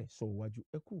ètò ń tẹ̀ sọ wájú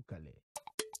ẹ kú kalẹ̀.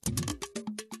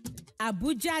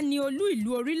 Àbújá ni olú ìlú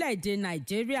orílẹ̀-èdè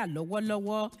Nàìjíríà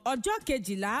lọ́wọ́lọ́wọ́. Ọjọ́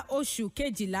 12 oṣù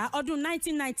 12 ọdún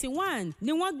 1991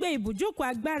 ni wọ́n gbé ibùjókòó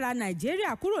agbára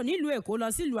Nàìjíríà kúrò nílùú Èkó lọ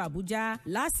sílùú Àbújá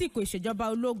lásìkò ìṣèjọba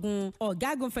ológun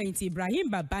ọ̀gágun fẹ̀yìntì Ibrahim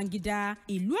Babangida.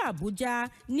 Ìlú Àbújá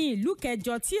ni ìlú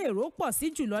kẹjọ tí èrò pọ̀ sí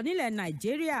jùlọ nílẹ̀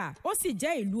Nàìjíríà ó sì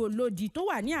jẹ́ ìlú olódi tó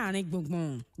wà ní àárín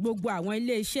gbùngbùn. Gbogbo àwọn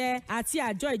ilé-iṣẹ́ àti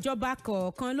àjọ ìjọba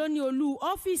kọ̀ọ̀kan ló ní olú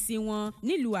ọ́fíìsì wọn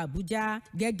nílùú Àbújá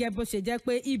gẹ́gẹ́ bó ṣe jẹ́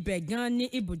pé ibẹ̀ gan ni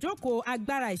ibùjókòó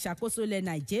agbára ìṣàkóso ilẹ̀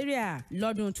Nàìjíríà.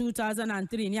 Lọ́dún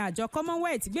 2003 ni àjọ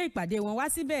Commonwealth gbé ìpàdé wọn wá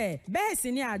síbẹ̀. Bẹ́ẹ̀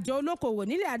sì ni àjọ olókoòwò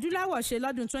nílẹ̀ adúláwọ̀ ṣe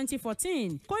lọ́dún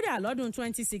 2014 kódà lọ́dún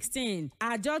 2016.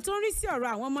 Àjọ tó ń rí sí ọ̀rọ̀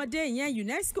àwọn ọmọdé ìyẹn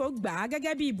UNESCO gbà á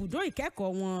gẹ́gẹ́ bí ibùdó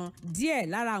ìkẹ́kọ̀ọ́ wọn. Díẹ̀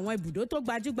lára àwọn ibùdó tó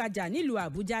gbajúgbajà nílùú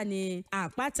Àbújá ni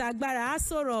àpáta agbára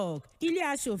Aso Rock, ilé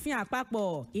aṣòfin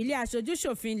àpapọ̀, ilé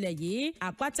aṣojúṣòfin ilẹ̀ yìí,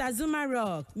 àpáta Zuma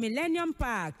Rock, Millennium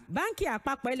Park, báńkì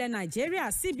àpapọ̀ ilẹ̀ Nàìjíríà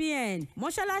CBN,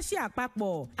 mọ́ṣáláṣí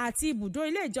àpapọ̀ àti ibùdó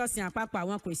ilé ìjọsìn àpapọ̀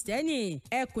àwọn Kìrìsìtẹ́nì.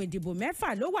 Ẹkùn ìdìbò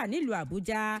 6 ló wà nílùú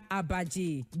Àbújá: Abaji,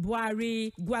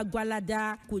 Buhari,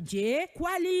 Gwagwalada, Kuje,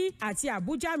 Kwali àti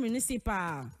Abuja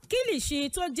Municipal. Kílìṣì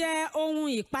tó jẹ́ ohun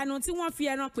ìpanu tí wọ́n fi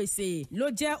ẹran pèsè ló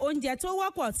jẹ́ oúnjẹ tó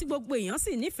wọ́pọ̀ tí gbogbo èèyàn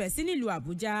sì nífẹ̀ẹ́ sí nílùú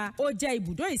Àbújá. Ó jẹ́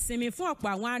ibùdó ìsinmi fún ọ̀pọ̀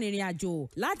àwọn arìnrìn-àjò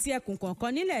láti ẹkùn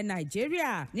kọ̀ọ̀kan nílẹ̀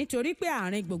Nàìjíríà nítorí pé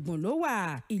àárín gbùngbùn ló wà.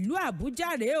 Ìlú Àbújá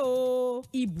rèé o,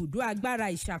 ibùdó agbára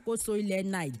ìṣàkóso ilẹ̀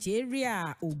Nàìjíríà,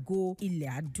 ògo ilẹ̀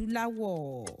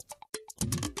adúláwọ̀.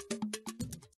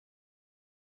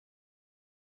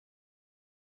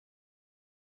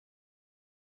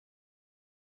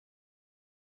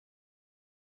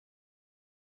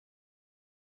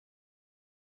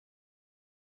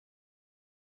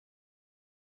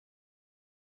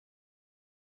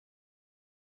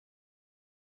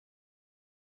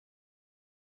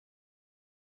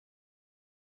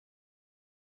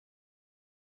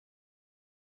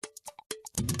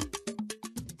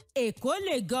 Èkó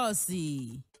Lagos.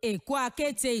 Èkó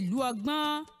akéte ìlú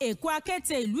ọgbọ́n, Èkó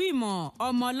akéte ìlú ìmọ̀,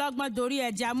 ọmọ ọlọ́gbọ́n dorí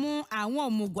ẹja mú, àwọn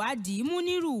òmùgọ̀ àdìmú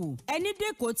nírù. Ẹni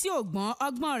dẹ́kọ̀ tí ò gbọ́n,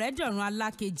 ọgbọ́n rẹ̀ dọ̀run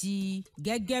alákejì.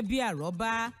 Gẹ́gẹ́ bí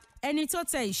àrọ́bá, ẹni tó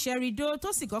tẹ ìṣẹ́ridó tó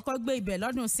sì kọ́kọ́ gbé ibẹ̀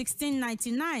lọ́dún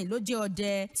 1699 ló jẹ́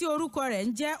ọdẹ tí orúkọ rẹ̀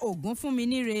ń jẹ́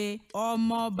Ògúnfúnminíre,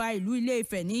 ọmọ ọba ìlú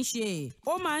Ilé-Ifẹ̀ ní í ṣe.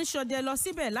 Ó máa ń ṣọdẹ lọ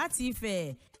síbẹ̀ láti Ifẹ̀,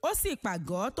 ó sì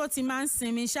pàgọ́ tó ti máa ń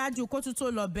sinmi ṣáájú kó tún tó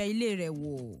lọ bẹ ilé rẹ̀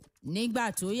wò. Nígbà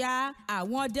tó yá,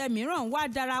 àwọn ọdẹ mìíràn wá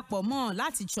darapọ̀ mọ́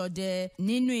láti ṣọdẹ.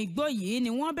 Nínú igbó yìí ni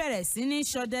wọ́n bẹ̀rẹ̀ sí ní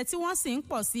ṣọdẹ tí wọ́n sì ń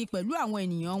pọ̀ sí i pẹ̀lú àwọn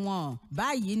ènìyàn wọn.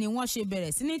 Báyìí ni wọ́n ṣe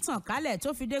bẹ̀rẹ̀ sí ní tàn kálẹ̀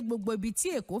tó fi dé gbogbo ibi tí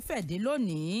Èkó fẹ̀ dé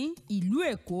lónìí. Ìlú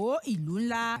Èkó, ìlú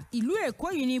ńlá. Ìlú Èkó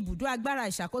yìí ni ibùdó agbára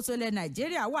ìṣàkóso ilẹ̀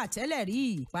Nàìjíríà wà tẹ́lẹ̀ rí,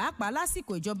 pàápàá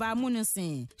lásìkò ìjọba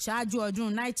amúnisìn ṣáájú ọdún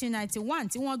 1991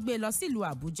 tí wọ́n gbé lọ sílùú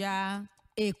Àbújá.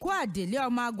 Èkó àdèlé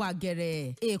ọmọ agun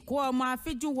àgẹ̀rẹ̀, Èkó ọmọ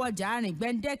afíjú wọjà arìn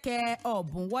gbẹ́ndẹ́kẹ́,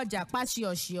 ọ̀bùn wọjà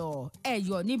páṣíọ̀ṣíọ̀,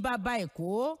 ẹ̀yọ̀ ní bàbá Èkó,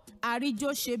 àríjó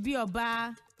ṣe bí ọba.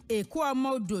 Èkó ọmọ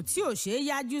odò tí ò ṣeé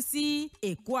yájú sí,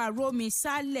 Èkó arómi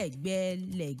sá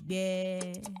lẹ́gbẹ́lẹ́gbẹ́.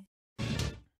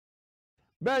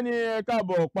 Bẹ́ẹ̀ ni ẹ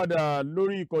káàbọ̀ padà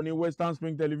lórí ìkànnì Western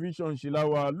Spring Television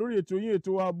ṣìláwà lórí ètò yín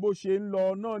ètò wa bó ṣe ń lọ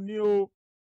náà ní o.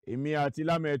 Èmi àti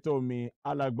lámẹ̀tọ́ mi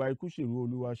alàgbà Ikuseru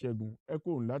Olúwaṣẹ́gun ẹ kò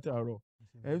ń látàárọ̀.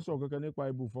 Ẹ ń sọ kankan nípa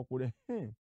ibù fọpo rẹ̀.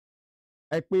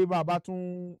 Ẹ pé bàbá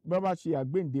ṣe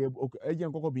àgbéǹde ẹ jẹ́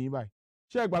n kọ́kọ́ bí yín báyìí.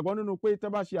 Ṣé ẹ gbàgbọ́ nínú pé tẹ́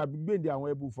bá ṣe àgbéǹde àwọn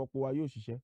ẹbù fọpo wa yóò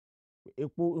ṣiṣẹ́?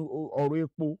 Ọ̀rọ̀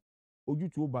epo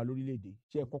ojútùú ó bá lórílẹ̀‐èdè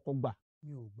ṣé ẹ kọ́kọ́ gbà?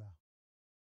 Mi ò gbà.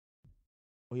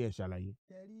 Ó yẹ ṣàlàyé.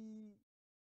 Tẹ́rí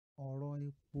ọ̀rọ̀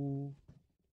epo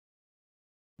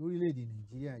lórílẹ̀‐èdè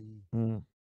Nàìjíríà yìí.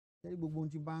 Tẹ́rí gbogbo ohun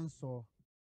tí bá ń sọ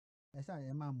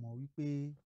ẹ máa mọ̀ wípé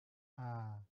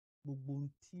gbogbo ohun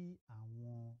tí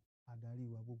àwọn adarí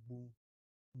wa gbogbo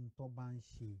ohun tó bá ń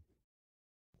ṣe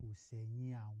kò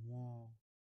sẹ́yìn àwọn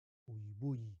òyìnbó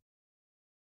yìí,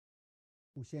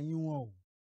 kò sẹ́yìn wọn o.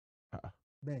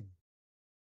 Bẹ́ẹ̀ ni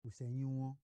kò sẹ́yìn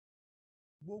wọn.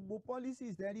 Gbogbo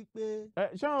policies ẹ rí pé.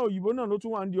 Ṣé àwọn òyìnbó náà ló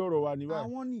tún wà ń di ọ̀rọ̀ wa ní báyìí?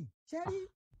 Àwọn ni ṣẹ́rí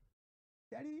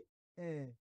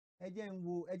ẹ jẹ́ ń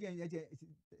wo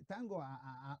tango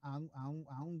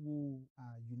à ń wo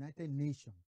United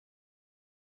Nations.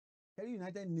 Ṣẹ́rí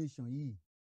United Nations yìí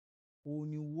òun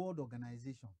ni World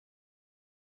Organization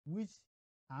which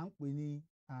à ń pè ní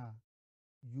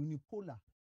unipolar.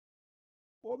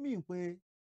 Ó mì pé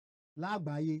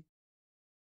lágbàáyé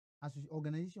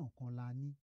organization kan la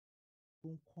ní tó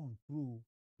ń control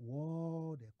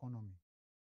world economy.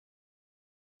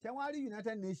 Ṣé wọ́n á rí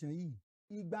United Nations yìí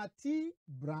ìgbà tí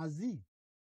Brazil,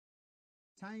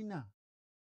 China,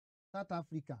 South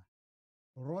Africa,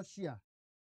 Russia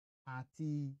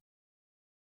àti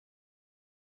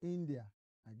India,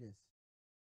 I guess,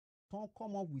 don't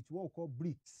come up with what we call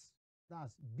BRICS.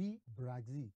 That's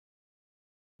Brazil,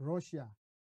 Russia,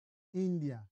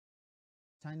 India,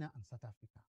 China and South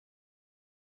Africa.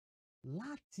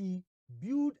 Láti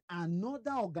build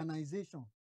another organization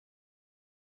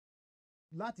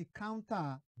láti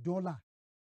counter dollar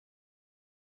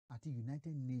àti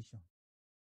United Nations.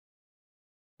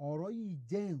 Ọ̀rọ̀ yìí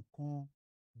jẹ́ nǹkan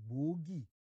gbòógì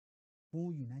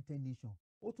fún United Nations.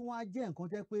 Ó tún wá jẹ́ nǹkan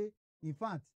jẹ́ pé in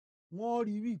fact wọ́n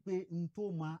rí wípé n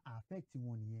tó máa affect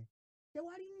wọn nìyẹn. Ṣé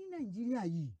wá rí ní Nàìjíríà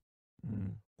yìí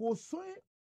kò sí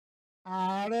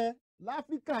ààrẹ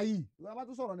láfíríkà yìí wọ́n bá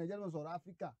tún sọ̀rọ̀ Nàìjíríà ló sọ̀rọ̀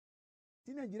Áfíríkà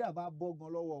tí Nàìjíríà bá bọ́ gan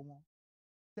lọ́wọ́ wọn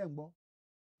tẹ̀ ń gbọ́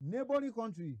neighboring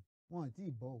country wọn ti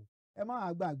bọ́ o ẹ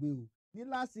má gbàgbé o ní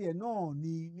last year náà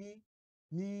ní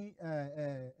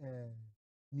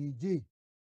Niger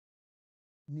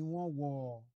ni wọ́n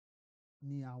wọ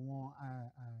ni àwọn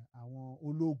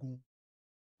ológun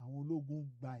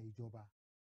gba ìjọba.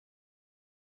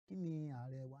 Kí ni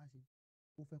ààrẹ wa ṣe?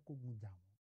 Ó fẹ́ kógun jà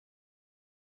wọ́n.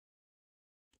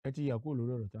 Ẹ ti yà kúrò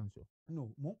lórí ọ̀rọ̀ tá à ń sọ.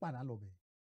 No, mò ń padà lọ bẹ̀.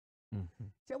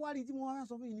 Ṣé wá rí tí wọ́n wá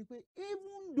sọ fún yín ni pé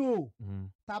even though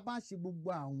tá a bá ṣe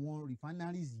gbogbo àwọn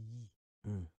refineries yìí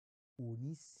kò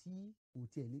ní sí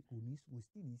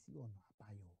ọ̀nà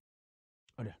àbáyọ.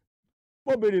 Ọ̀dà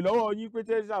mo béèrè lọ́wọ́ yín pé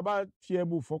tẹ́sí bá ṣe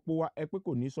ẹbù fọ́pọ̀ wa ẹ pé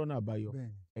kò ní sọ́nà àbáyọ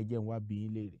ẹ jẹ́ n wá bí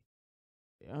yín léèrè.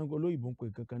 Àwọn olóyìnbó ń pè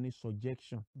kankan ní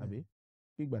suggestion tàbí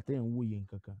ìgbà tẹ́ ẹ̀ ń wòye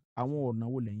nǹkan kan àwọn ọ̀nà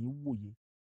wo lẹ́yìn wòye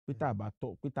pé tá a bá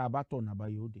tọ̀ ọ̀nà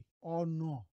àbáyọ òde.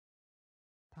 Ọ̀nà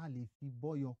tá a lè fi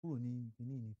bọ́yọ kúrò ní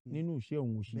ìpínlẹ̀ ní pé nínú iṣẹ́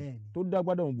òun òṣì tó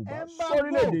dágbádá òun bùbá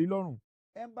sórílẹ̀-èdè yìí lọ́rùn.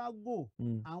 Embargo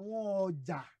àwọn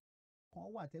ọjà kan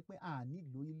wà tẹ́ pé a ní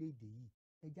lórílẹ̀-èdè yìí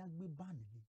ẹja gbé báàmì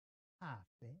ní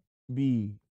àfẹ́.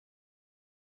 Bíi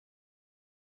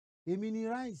èmi ni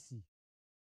ráìsì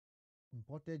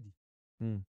imported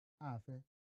àfẹ́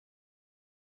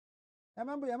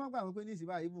ẹ má gbàgbọ́ pé ní ìsìn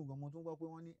báyìí ibùn gan mo tún gbọ́ pé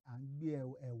wọ́n ní à ń gbé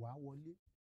ẹ̀wà wọlé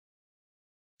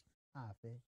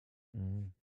àfẹ́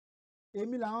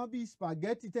èmi làwọn bíi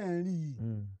spaghetti tẹ̀ ń rí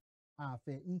yìí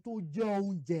àfẹ́ n tó jẹ́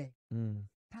oúnjẹ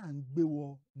tá à ń gbé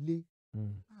wọlé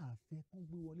àfẹ́ kán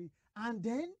gbé wọlé and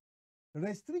then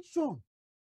restriction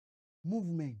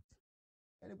movement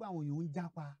ẹni pé àwọn èèyàn ń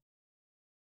jápa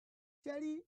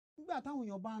ṣẹ́rí nígbà táwọn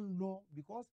èèyàn bá ń lọ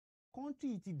because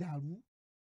country ti dàrú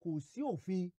kò sí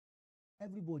òfin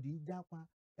everybody ń jápa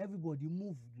everybody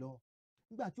move lọ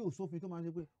nígbà tí ò sófin tó máa ń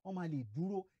ṣe pé wọ́n máa lè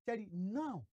dúró ṣẹ́rí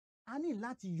now a ní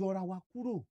láti yọra wa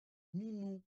kúrò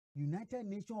nínú United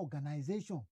Nations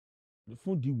Organization.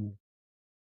 fún ìdíwò.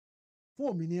 fún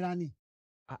òmìnira ni.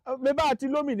 bẹ́ẹ̀ bá ti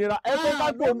lómìnira ẹ tó bá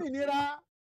tó. lómìnira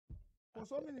kò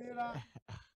sómìnira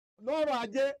lọ́rọ̀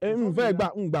ajé. n fẹ́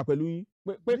gbà pẹ̀lú yín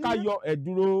pé ká yọ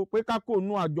ẹ̀dúró pé ká kó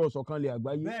nú àjọ ìṣọ̀kanlẹ̀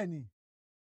àgbáyé. bẹ́ẹ̀ni.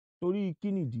 torí kí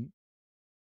nìdí.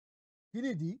 kí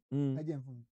nìdí. ẹ jẹ́ n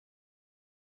fún mi.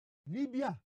 Libya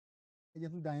ẹ jẹ́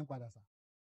tún dá yín padà sá.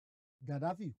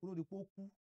 Gaddafi kúrò di pé ó kú.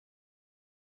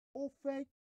 ó fẹ́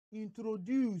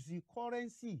introduce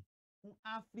currency fún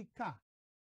Africa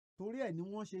torí ẹ̀ ni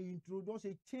wọ́n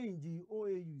ṣe change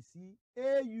OAU sí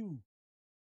AU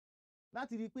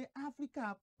láti rí i pé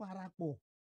Africa parapọ̀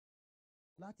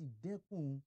láti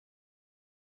dẹ́kun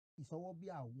ìṣọwọ́ bí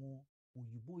àwọn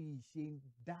òyìnbó yìí ṣe ń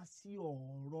dá sí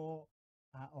ọ̀rọ̀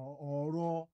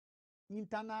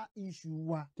internal issue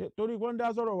wa. torí wọ́n ń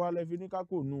dá sọ̀rọ̀ wa lẹ fi ní ká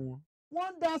kò nú wọn.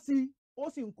 wọ́n ń dá sí ó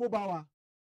sì ń kó bá wa.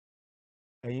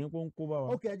 ẹ̀yin kó ń kó bá wa.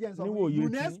 ok ẹ jẹ́ n sọ fún mi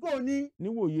UNESCO ní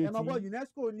níwòye tí ẹ máa gbọ́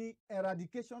UNESCO ní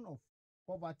eradication of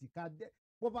poverty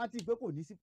poverty pé kò ní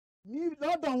sí ní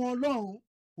lọ́dọ̀ wọn lọ́hùn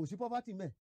kò sí poverty mẹ́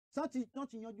wọ́n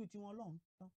ti yanjú tiwọn lọ́hùn.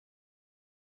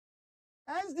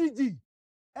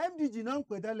 MDG náà ń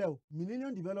pè tẹ́lẹ̀ o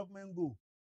Millennium Development Goal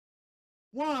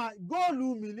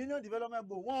góòlù Millennium Development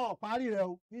Goal wọ́n parí rẹ̀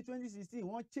o ní 2016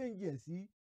 wọ́n change ẹ̀ sí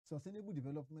Sustainable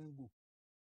Development Goal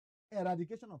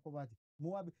eradication of poverty mo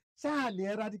wá bí ṣáà lè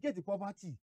eradicate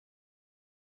poverty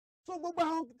so gbogbo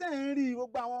àwọn tẹ̀ ń rí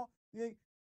gbogbo àwọn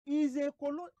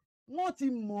wọ́n ti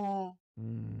mọ̀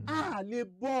á lè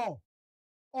bọ̀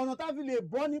ọ̀nà tá a fi lè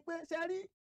bọ́ ni pé ṣe rí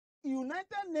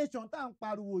United Nations tá à ń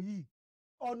pariwo yìí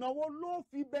ọ̀nà wo ló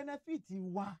fi benefit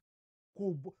wa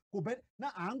kò bẹ́ẹ̀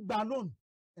náà à ń gba loan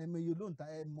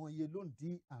ẹ̀mọye loan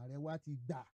tí ààrẹ wa ti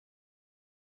gbà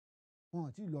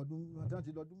wọn ti lọ́dún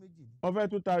méjì. wọ́n fẹ́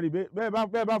tún taari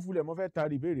bẹ́ẹ̀ bá fulẹ̀ mo fẹ́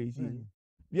taari ìbéèrè yìí sí i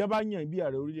bí ẹ bá yàn bí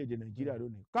ààrẹ orílẹ̀-èdè Nàìjíríà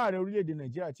lónìí káàrẹ orílẹ̀-èdè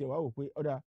Nàìjíríà tiẹ̀ wá wò pé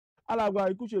ọ̀dà alàgbà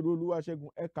Ikuseru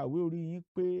Olúwaṣẹ́gun ẹ kàwé orí yín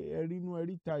pé ẹ rínú ẹ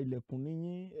ríta ilẹ̀kùn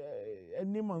níyín ẹ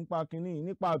nímọ̀ nípa kínní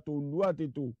nípa àtò ìlú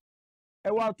àtètò ẹ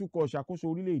wá tukọ̀ ṣàkóso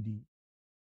orílẹ̀-èdè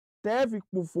tẹ́ ẹ fi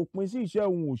fòpin sí iṣẹ́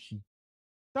òun òṣì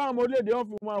táwọn ọmọ orílẹ̀-èdè wọn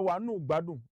fi máa wà nù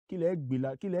gbádùn kí lẹ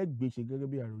gbé ṣe gẹ́gẹ́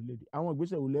bí ààrẹ orílẹ̀-èdè àwọn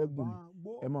ìgbésẹ̀ wo lẹ gùn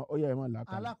ẹ máa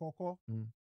làákàlẹ̀. alákọ̀ọ́kọ́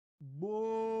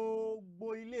gbogbo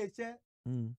iléeṣẹ́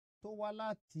tó wá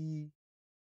láti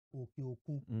òkè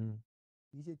òkun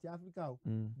kì í ṣe ti Áfíríkà o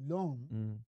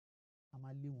lọ́hùn-ún a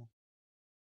máa lé wọn.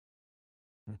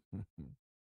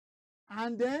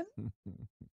 and then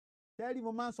tẹ́rí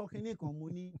mo máa ń sọ kinní kan mo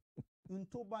ní n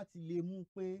tó bá ti lè mú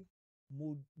pé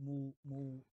mo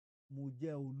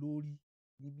jẹ́ olórí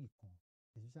níbì kan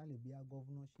especially bí a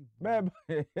governorship. bẹ́ẹ̀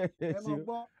ẹ mọ̀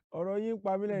gbọ́ ọ̀rọ̀ yín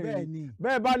pa mí lẹ́yìn. bẹ́ẹ̀ ni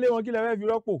bẹ́ẹ̀ bá lé wọn kí lẹ fẹ́ fi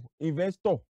rọ́pò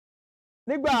investor.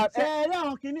 nígbà ṣe é rí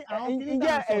àwọn kinní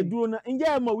ǹjẹ́ ẹ̀dùn náà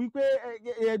ǹjẹ́ ẹ mọ̀ wípé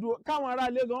ẹ̀dùn káwọn ará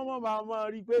ilé gan wọ́n máa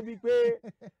mọ̀ rí pé bíi pé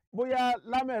bóyá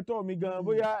lámẹ̀tọ́ mi gan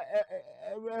bóyá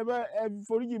ẹ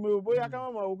foríjì mi o bóyá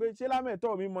káwọn mọ̀ wò pé ṣé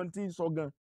lámẹ̀tọ́ mi mọ̀ ti ń sọ gan.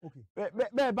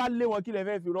 bẹ́ẹ̀ bá lé wọn kí lẹ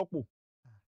fẹ́ fi rọ́pò.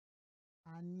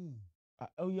 a ní.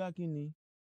 ó yá kí ni.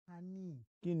 a ní.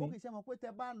 kí ni. ó kì í ṣe mọ̀ pé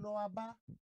tẹ bá lọ abá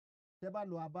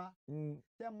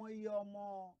tẹ mọ̀ iye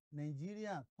ọmọ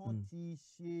Nàìjíríà kan ti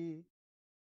ṣe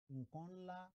nǹkan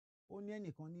ńlá ó ní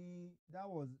ẹnìkan ní that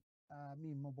was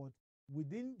me mo but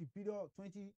within the period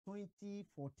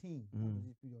 2014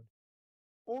 period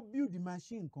ó build the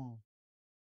machine kan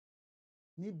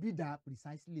ní bídà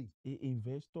precisely.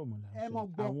 investor mọ̀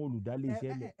láti àwọn olùdálé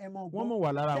iṣẹ́ lẹ̀ wọ́n mọ̀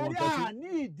wà lára àwọn kan tí ní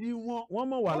ìdí wọn. wọ́n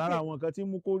mọ̀ wà lára àwọn kan tí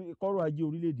mú kọ́rọ̀ ajé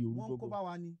orílẹ̀-èdè orúkọ. wọ́n kó bá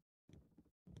wa ni.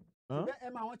 ẹ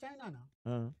mọ̀ àwọn China náà.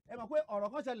 ẹ mọ̀ pé ọ̀rọ̀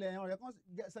kan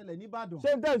ṣẹlẹ̀ ní Ìbàdàn.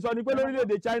 ṣé n tẹ́ ń sọ ni pé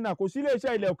lórílẹ̀-èdè China kò sí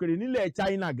iléeṣẹ́ ilẹ̀ òkèrè nílẹ̀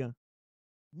China gan.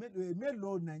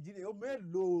 mélòó Nàìjíríà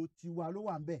mélòó tiwa ló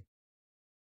wà ń bẹ̀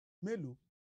mélòó.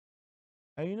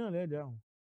 ẹ̀yin náà lẹ́ẹ̀dẹ̀ àwọn.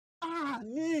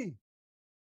 ní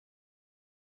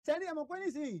sẹ́ni ẹ mọ̀ pé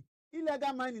nísìnyí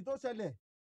illegal mining tó ṣẹlẹ̀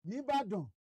ní Ìbàdàn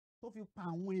tó fi pa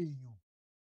àwọn èèyàn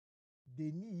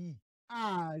dèní yìí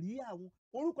àárí àwọn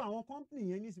orúkọ àwọn company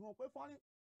yẹn nísìnyí wọn pé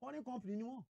foreign company ni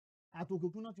wọ́n àtòkè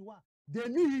òkun náà ti wà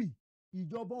dèní yìí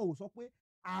ìjọba ò sọ pé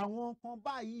àwọn kan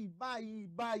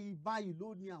báyìí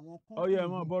ló ní àwọn kan. ọyẹ ẹ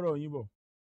mọ bọ́rọ̀ yín bọ̀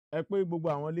ẹ pé gbogbo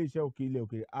àwọn iléeṣẹ́ òkè ilẹ̀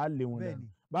òkèèrè á lé wọn dànù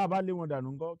bá a bá lé wọn dànù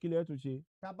ńkọ́ kí lẹ tún ṣe.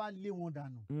 tá a bá lé wọn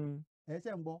dànù ẹ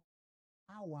ṣe ń gbọ́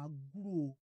á wàá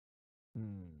gúrò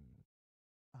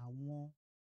àwọn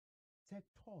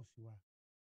sectors wa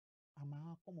a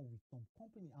máa come up with some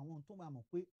company àwọn tó máa mọ̀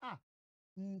pé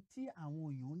tí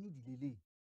àwọn èèyàn nídìí lélẹ̀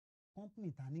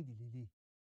company ta nídìí lélẹ̀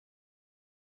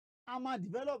a máa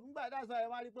develop nígbà dáṣà ẹ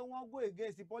wá rí pé wọ́n go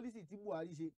against policy tí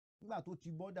Buhari ṣe nígbà tó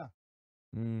ti bọ́dà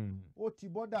ó ti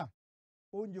bọ́dà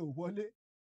oúnjẹ ò wọlé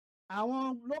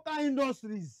àwọn local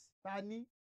industries ta ní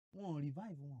wọn ò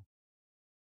revive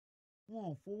wọn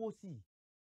ò fowó sí i.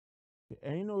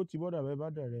 ẹ̀yin náà ó ti bọ́dà bẹ́ẹ̀ bá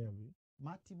dẹ̀rẹ̀ àbí.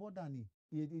 má ti bọ́dà ni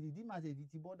ìdí máa ṣe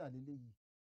ti bọ́dà lélẹ́yìí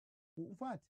in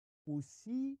fact kò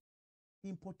sí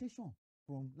importation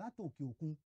from látòkè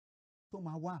òkun tó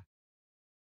máa wà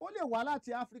ó lè wá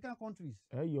láti African countries.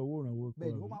 ẹ yọ owó ìrànwọ́ epo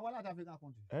bẹ́ẹ̀ ni ó máa wá láti African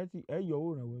countries. ẹ yọ owó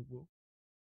ìrànwọ́ epo.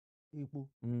 epo.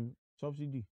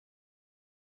 subsidy.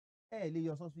 ẹ lè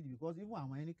yọ subsidy because even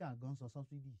àwọn ẹnìkan gan sọ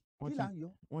subsidy. kí là ń yọ.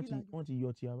 wọ́n ti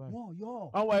yọ ti a báyìí. wọ́n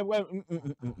yọ.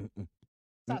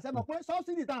 ṣe mọ̀ pé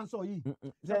subsidy tá à ń sọ yìí.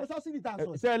 ṣe subsidy tá à ń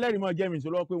sọ yìí. ṣé ẹlẹ́rìí máa jẹ́ mi sọ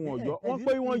pé wọn ò yọ wọ́n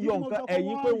pé wọ́n yọ nǹkan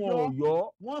ẹ̀yin pé wọn ò yọ.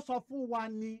 wọ́n sọ fún wa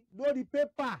ni lórí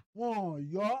pépà wọn ò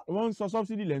yọ. wọ́n ń sọ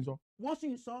subsidy lẹ́ ń sọ. wọ́n sì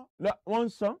ń san. wọ́n ń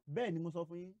san. bẹ́ẹ̀ ni mo sọ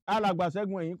fún yín. alàgbà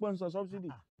Ṣẹ́gun ẹ̀yin pé ń sọ subsidy.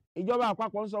 ìjọba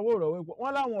àpapọ̀ ń sanwó ìrọ̀wọ́ epo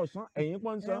wọ́n láwọn ò san ẹ̀yin pé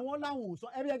ń san. wọ́n láwọn ò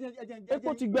san epo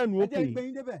ti gbẹnu òkè. ẹ̀jẹ̀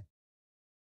ìgbẹ́yìn débẹ̀.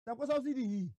 ṣàpẹ́ subsidy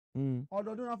yìí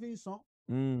ọdọọdún náà fi ń san.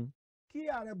 kí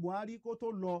ààrẹ Buhari kó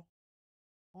tó lọ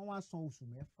wọ́n wá san oṣù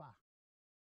 6.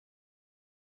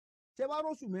 ṣé wàá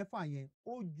rọ́ṣù 6 yẹn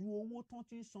ó ju owó tán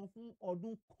ti ń san fún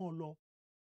ọdún kan lọ.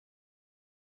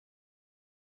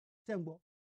 ṣé ń gbọ́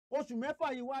oṣù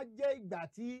 6 yìí wá jẹ́ ìgbà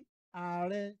tí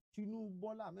ààrẹ Tinubu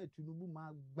Bọ́lá Ahmed Tinubu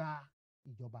máa gba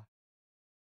ìjọba.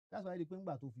 that's why I pé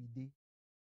ńgbà tó fi dé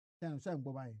ṣé ń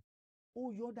gbọ́ báyẹn ó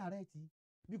yọ dàrẹ́tì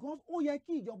because ó yẹ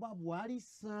kí ìjọba Buhari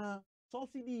san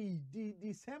subsidy di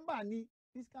December ní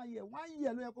fiscal year 1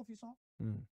 year ló yẹ kó fi san.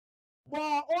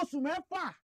 bọ̀ oṣù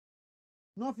 6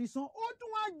 náà fi san ó tún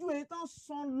wá ju èyí tán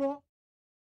san lọ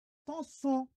tán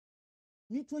san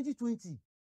ní 2020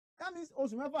 that means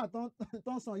oṣù 6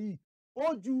 tán san yìí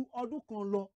ó ju ọdún kan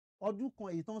lọ ọdún kan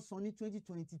èyí tán san ní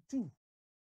 2022.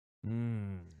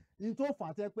 ní tó fà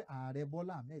á tẹ́ pé ààrẹ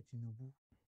Bọ́lá Ahmed Tinubu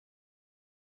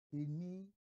ṣe ní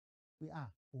pé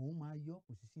òun máa yọ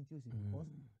kò sí sí tí ó sì because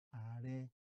ààrẹ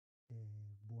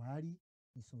Buhari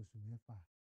ìsan oṣù 6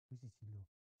 ó sì ti lọ.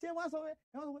 ṣé wọ́n sọ pé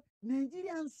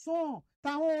Nàìjíríà ń sàn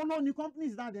táwọn olóní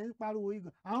companies náà dẹ̀ ń pariwo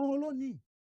igan àwọn olóní.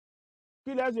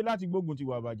 kí lẹ́ ṣe láti gbógun ti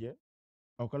ìwà ìbàjẹ́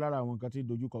ọ̀kan lára àwọn nǹkan tí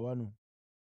dojúkọ wá nù.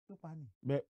 tó pa ni.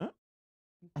 bẹ́ẹ̀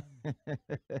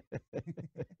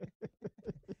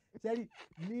sẹ́rí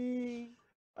ní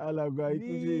alàgbà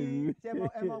Ikuseru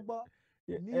ẹ mọ gbọ́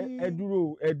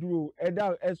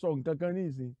ẹ sọ nǹkan kan ní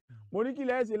ìsìn mo ní kí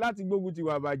lẹ́ ṣe láti gbógun ti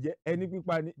ìwà ìbàjẹ́ ẹni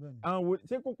pípa ni àwọn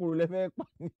ṣé kòkòrò lẹ fẹ́ pa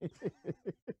ni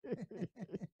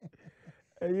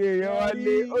ẹ̀yin èèyàn wa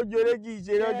lé ó jẹrẹ kì í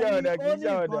ṣe lọ́jà ọ̀dà kì í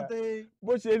ṣe ọ̀dà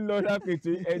bó ṣe ń lọ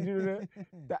lápètè ẹ̀dúró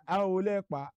àwọn olè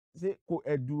pa ṣé kò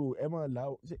ẹ̀dúró ẹ máa là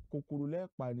ó ṣé kòkòrò lẹ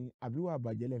pa ni àbí ìwà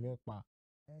ìbàjẹ́ lẹ fẹ́ pa.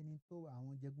 ẹni tó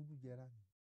àwọn jẹgúdújẹrá ni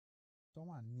tó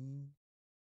wà ní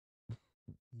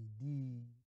ìdí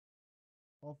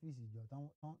ọ́fíìsì ìjọ tó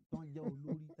ń jẹ́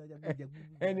olórí tẹ́jẹ́ bí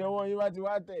jẹgúdújẹrá. ẹni ọwọ́ yín bá ti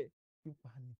wá tẹ̀. pípa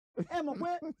ni. ẹ mọ̀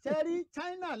pé ṣẹ́rí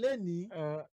China lè ní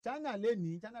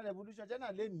China revolution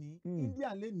China lè ní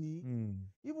India lè ní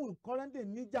even currently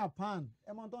ní Japan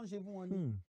ẹ mọ̀ tó ń ṣe fún wọn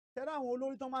ni. ṣẹ́rí àwọn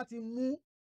olórí tó máa ti mú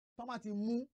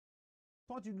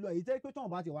tó ti lọ èyí tẹ́ pé tó ń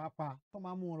bá ti wá pa tó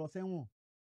máa mú wọn lọ sẹ́wọ̀n.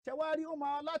 ṣé wàá rí ó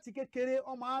máa láti kékeré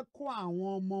ó máa kó àwọn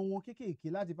ọmọ wọn kéékèèké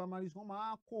láti primary school wọ́n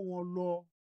máa kó wọn lọ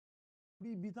bí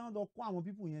ibi táwọn lọ kó àwọn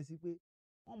pípù yẹn sí pé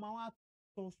wọ́n máa wá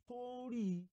sọ sítórì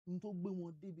ní tó gbé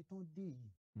wọn débi tán dé yìí.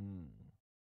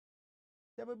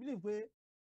 ṣé pé bílíì pé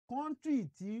kọ́ńtì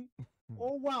tí ó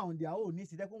wà on their own ní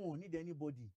ìsìtẹ́ pé wọn ò need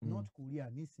anybody North Korea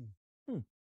nísìn.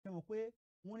 ṣé mọ̀ pé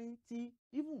wọ́n ní tí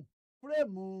even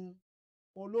fúrèmù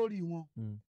olórí wọn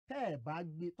tẹ́ ẹ̀ bá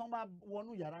gbé tán bá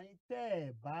wọnú yàrá yín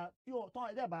tẹ́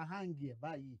ẹ̀ bá hangi ẹ̀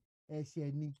báyìí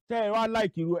ẹ̀ṣẹ̀ ni. tẹ́ ẹ wá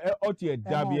láìkì irú ọ ti ẹ̀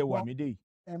dábìí ẹ wà mí dé yìí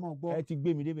ẹ mọ̀ gbọ́ ẹ ti gbé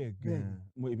mi débẹ̀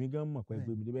gan-an èmi gan mọ̀ pé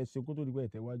gbé mi débẹ̀ ṣe kó tó di pé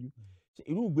ẹ̀ tẹ́wájú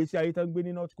irú ìgbésí ayé tá ń gbé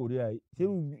ní North Korea yìí ṣé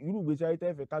irú ìgbésí ayé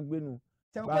tẹ́ fẹ́ ká gbé nu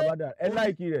bàbá ẹ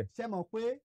láìkì rẹ̀. ṣé mọ̀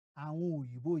pé àwọn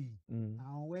òyìnbó yìí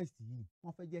àwọn West yìí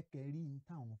wọ́n fẹ́ jẹ́ kẹ́ rí ní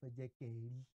táwọn fẹ́ jẹ́ kẹ́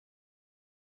rí.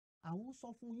 àwọn sọ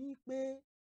fún yín pé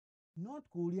North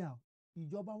Korea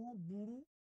ìjọba wọn burú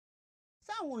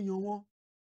sáwọn èèyàn wọn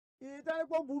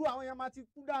ìtẹ́lẹ́pọ̀ burú àwọn yẹn máa ti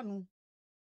kú dànù.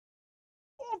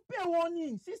 Ó pè wọ́n ní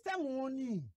sísẹ́mù wọn ní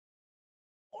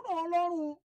ó ràn wọ́n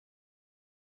lọ́rùn.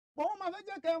 Bọ̀ wọ́n máa fẹ́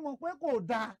jẹ́ kẹ́ ẹ mọ̀ pé kò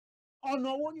dáa ọ̀nà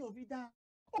owó ni òfin dáa.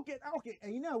 Ok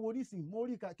ẹ̀yin náà wo nísìn mo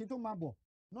rí kí tó máa bọ̀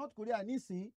North Korea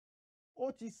nísìn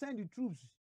ó ti send the troops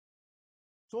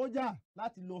sójà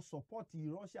láti lọ support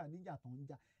Russia níjà tó ń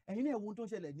jà. Ẹ̀yin náà wo ohun tó ń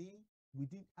ṣẹlẹ̀ ní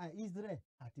within Israel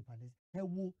àti Palestine. Ẹ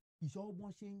wo ìṣọ́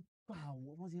bọ́n ṣe ń pa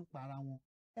àwọn bọ́n ṣe ń para wọn.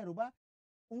 Ẹ̀rọ bá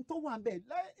ohun tó wà ń bẹ̀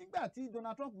nígbà tí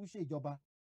Donald Trump ṣe ìjọba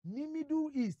ní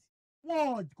Middle East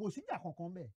wọn kò síjà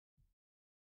kankan bẹ̀.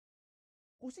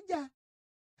 Kò síjà.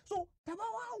 So tàbá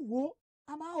wá wò ó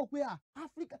a máa wò pé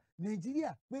Africa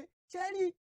Nàìjíríà pé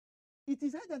ṣẹ́rí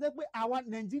ìtìsẹ́jẹ̀ pé àwa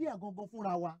Nàìjíríà gangan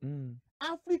fúnra wa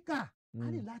Africa a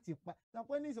ní láti pa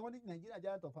ṣàpẹ́ ní ìṣèwọ́n ní Nàìjíríà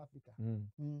jẹ́ out of Africa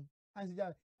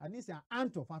àníṣe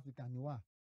ant of Africa ni wà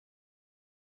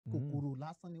kòkòrò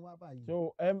lásán ni wà báyìí.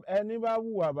 So ẹni bá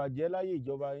hùwà bàjẹ́ láyé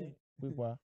ìjọba yín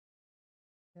pípa.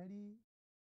 ẹ rí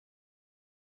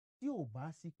tí ò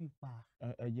bá sí pípa.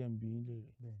 ẹ jẹ́ n bi yín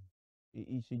léèrè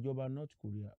ìṣèjọba North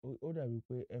Korea ó dàbí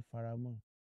pé ẹ fara mọ́.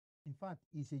 In fact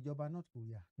ìṣèjọba North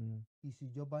Korea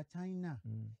ìṣèjọba China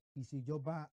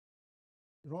ìṣèjọba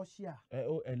Russia.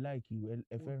 ẹ láìkì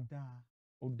ẹ fẹ́ràn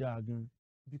ó dáa gan.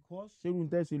 Because ṣérun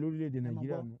tẹ́sí lórílẹ̀‐èdè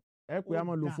Nàìjíríà nù ẹ pé a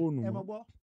máa lo fóònù mọ́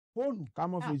fóònù ká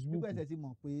mọ́ Facebook. pípẹ́ ti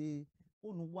mọ̀ pé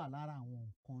fóònù wà lára àwọn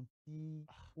nǹkan tí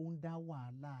ó ń dá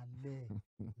wàhálà lẹ̀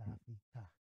láfíríkà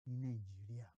ní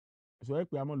Nàìjíríà. sọ ẹ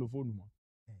pé a máa lo fóònù mọ́.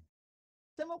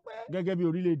 ṣé mo pé. gẹ́gẹ́ bí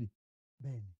orílẹ̀‐èdè.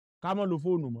 bẹ́ẹ̀ni. ká mọ́ lo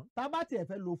fóònù mọ́. tá a bá tiẹ̀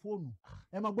fẹ́ lo fóònù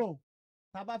ẹ mọ̀ gbọ́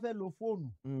tá a bá fẹ́ lo fóònù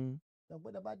sọ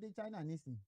pé tá a bá dé China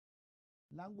nísìn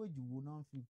language wo náà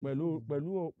fi.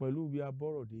 pẹ̀lú bí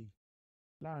abọ́rọ̀dé yìí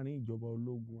láàrin ìjọba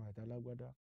ológun àti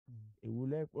alágbádá èwo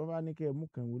wọ́n bá ní kẹ́ ẹ mú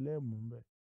kan èwo lẹ́ẹ̀mú ń bẹ̀.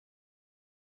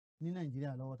 ní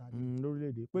Nàìjíríà lọ́wọ́ ta.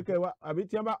 lórílẹ̀‐èdè pé kẹ́ ẹ wá àbí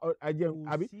tí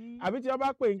wọ́n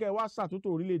bá pè ń kẹ́ ẹ wá ṣàtúntò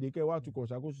orílẹ̀‐èdè kẹ́ ẹ wá tukọ̀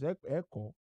ṣàkóso ẹ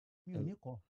kọ́. mi ò ní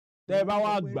kọ́. tẹ́ ẹ bá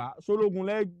wá gbà sólógun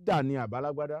lẹ́dà ní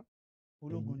àbálágbádá.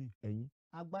 ológun ni ẹ̀yin.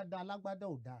 alágbádá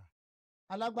ò dáa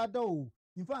alágbádá ò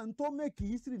ìfà ń tó mẹ́kì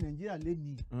history Nàìjíríà lé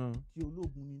ní tí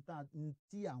ológun ni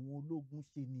tí àwọn ológun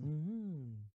ṣe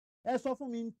ni. Ẹ sọ fún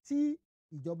mi tí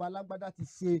ìjọba alágbádá ti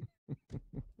ṣe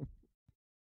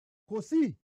kò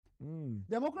sí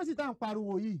democracy tá à ń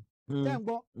pariwo yìí tẹ́ ń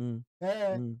gbọ́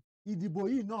ìdìbò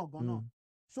yìí náà gan-an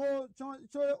ṣó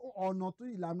ọ̀nà tó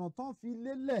ìlànà tán fi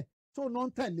lélẹ̀ tó náà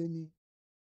ń tẹ̀lé ni.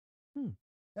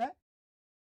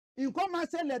 Nǹkan máa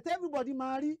ṣẹlẹ̀ tí everybody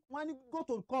máa rí wọ́n ní go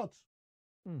to court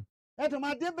ẹ tó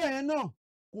máa débẹ̀ yẹn náà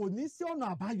kò ní sí ọ̀nà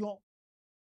àbáyọ.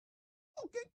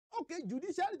 ok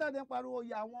judiciary tàdé ń pariwo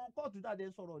ya àwọn kóòtù tàdé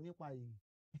ń sọ̀rọ̀ nípa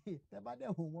yìí tẹ bá dẹ̀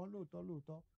wò wọ́n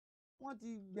lóòótọ́ wọ́n ti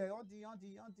gbẹ̀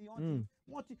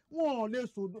wọ́n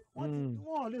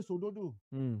ò lè sòdodo.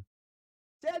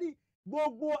 sẹ́rí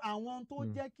gbogbo àwọn tó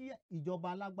jẹ́ kí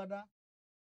ìjọba alágbádá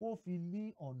ó fi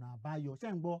ní ọ̀nà àbáyọ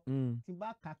ṣẹ́ ń gbọ́ tí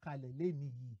bá kàkalẹ̀ lẹ́nu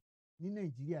yìí ní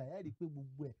Nàìjíríà ẹ rí i pé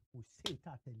gbogbo ẹ̀ kò sí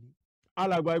ìta tẹ̀lé.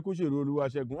 alàgbà Ikuseru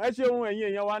Olúwaṣẹ́gun ẹ ṣeun ẹ̀yin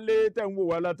èèyàn wa lé tẹ̀ ń wò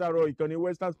wá látàárọ̀ ìkànnì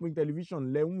Western Spring Television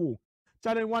lẹ́ ń wò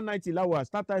channel 190 láwà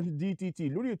StarTimes DTT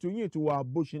lórí ètò yín ètò wa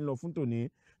bó ṣe ń lọ fún tòní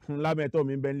lámẹ́tọ́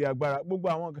mi bẹ́ẹ̀ ní agbára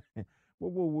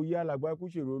gbogbo òwòye alàgbà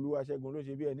Ikuseru Olúwaṣẹ́gun ló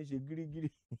ṣe bí ẹni ṣe gírígírí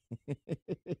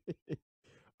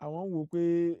àwọn wò pé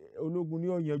ológun ní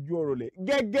ó yanjú ọ̀rọ̀ lẹ̀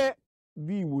gẹ́gẹ́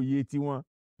bí ìwòye tiwọn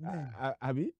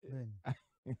àbí.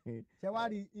 ṣé wàá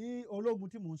rí i ológun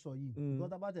tí mò ń sọ yìí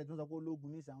ìgbọ́ta bá tẹ̀ tó sọ pé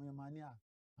ológun nísìnyí àwọn yẹn máa ní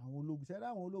àwọn ológun ṣẹ́rí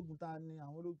àwọn ológun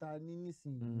tá a ní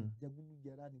nísìnyí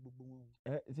jẹgúdújẹrá ni gbogbo wọn.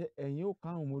 ẹ̀yin ò ká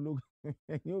àwọn ọmọ ológun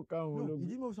ẹ̀yin ò ká àwọn ológun.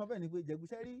 ìdí mo sọ bẹ́ẹ̀ ni pé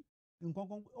jẹgúsẹ́rí nǹkan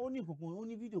kan ó ní nǹkan kan ó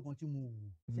ní fídíò kan tí mo wò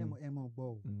ṣé ẹ mọ̀ gbọ́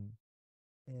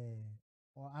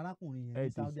o arákùnrin yẹn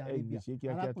ní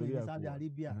Saudi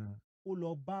Arabia ó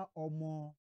lọ bá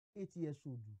ọmọ 8 years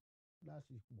old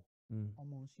lásìkò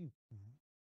ọmọ òun sì kú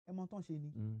ẹmọ tán ṣe ni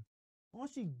wọ́n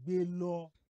sì gbé lọ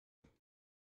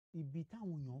ibi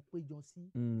táwọn èèyàn péjọ sí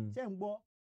ṣé ń gbọ́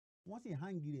wọ́n sì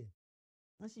hangi rẹ̀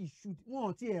wọ́n sì shoot wọ́n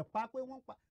ò tiẹ̀ pa pé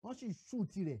wọ́n sì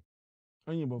shoot rẹ̀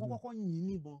wọ́n kọ́kọ́ yìn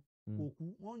níbọn kò kú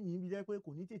wọ́n yìn bí jẹ́ pé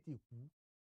kò ní tètè kú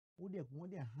ó dẹ̀ kú wọ́n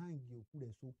dẹ̀ hangi òkú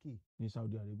rẹ̀ sókè. ní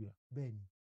Saudi Arabia. bẹ́ẹ̀ ni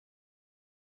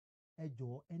ẹ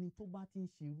jọ̀ọ́ ẹni tó bá ti ń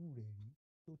ṣerú rẹ̀ rí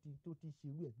tó ti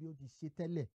ṣerú ẹ̀ bí ó ti ṣe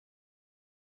tẹ́lẹ̀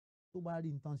tó bá rí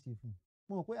nǹkan ṣe fún un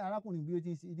mo rò pé arákùnrin bí ó ti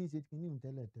ń ṣe kìíní ìhùn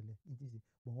tẹ́lẹ̀ ní ti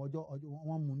ṣe bọ̀ ọjọ́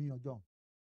wọ́n mú ní ọjọ́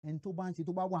ẹni tó bá ń ṣe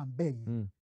tó bá wà ń bẹ̀ yẹn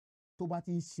tó bá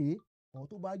ti ń ṣe ọ̀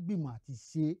tó bá gbìmọ̀ àti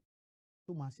ṣe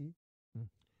tó máa ṣe.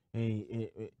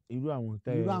 irú àwọn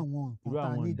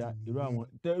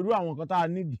nǹkan tá a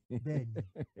nídìí. bẹ́ẹ̀ni.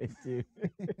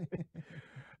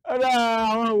 ọ̀dà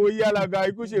àwọn òye alàgbà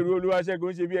Ikuseru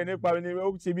Olúwaṣẹ́gun ṣe bí ẹni pa mí ó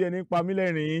ṣe bí ẹni pa mí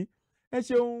lẹ́rìn-ín. Ẹ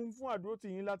ṣeun fún àdúró tì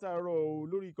yín látàárọ̀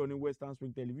lórí ìkànnì Western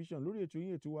Spring Television lórí ètò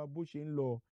yín ètò wa bó ṣe ń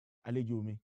lọ. Àlejò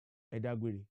mi ẹ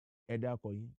dágbére ẹ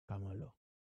dákọ̀ yín ká máa lọ.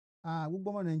 Gbogbo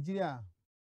ọmọ Nàìjíríà,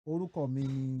 orúkọ mi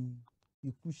ni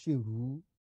Ikuseru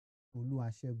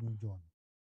Olúwaṣẹ́gun John.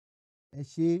 Ẹ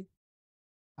ṣé,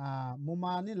 mo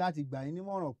máa ní láti gbà yín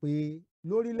nímọ̀ràn pé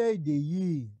lórílẹ̀‐èdè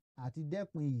yìí àti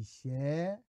dẹ́kun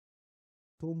ìṣẹ́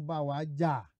tó ń bá wa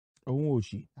jà òun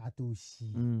òṣì àtòṣì,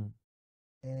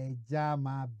 ẹja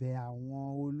máa bẹ àwọn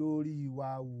olórí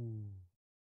wa wò.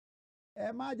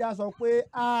 Ẹ má jà sọ pé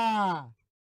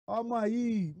ọmọ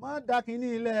yìí má dá kínní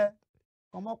ilẹ̀,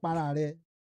 ọmọ para rẹ̀.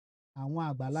 Àwọn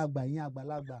àgbàlagbà yín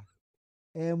àgbàlagbà,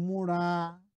 ẹ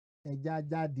múra, ẹja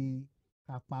jáde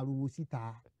ká pariwo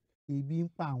síta, ebi ń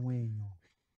pa àwọn èèyàn.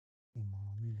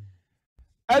 Ìmọ̀ràn mi ni.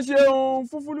 Ẹ ṣeun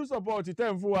fún full support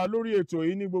tẹ́ ń fún wa lórí ètò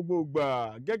yìí ní gbogbo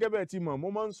ìgbà. Gẹ́gẹ́ bẹ́ẹ̀ ti mọ̀, mo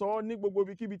máa ń sọ ní gbogbo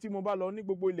ibikíbi tí mo bá lọ ní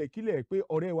gbogbo ilẹ̀kílẹ̀ pé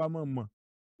ọ̀rẹ́ wa máa mọ̀.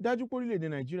 Dájú pé orílẹ̀-èdè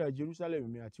Nàìjíríà, Jerusalem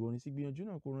mi àti orin sí gbìyànjú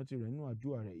náà kó rántí rẹ̀ nínú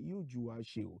àdúrà rẹ̀ yóò ju wa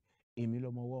ṣe o. Èmi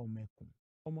lọmọ wa ọmọ ẹkùn,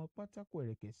 ọmọ pátákó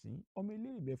ẹ̀rẹ̀kẹ̀sín, ọmọ ilé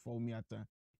ìbẹ̀fà omi àtàn,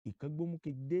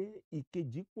 ìkángbómúkédé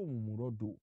ìkejì pòmùmùrọ̀dò.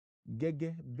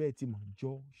 Gẹ́gẹ́ bẹ́ẹ̀ ti mọ̀,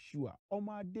 Joshua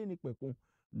ọmọ Adenipekun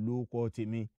ló kọ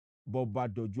tèmi. Bọ́ba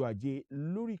dọ̀jú ajé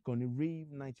lórí ìkànnì Rave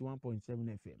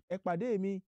 91.7 FM. Ẹ pàdé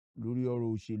mi lórí ọ̀rọ̀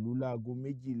òṣèlú láago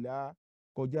 12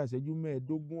 kọjá ìṣẹ́jú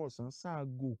 15 ọ̀sán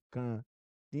sáago 1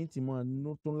 tí ń ti mọ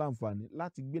inú tó láǹfààní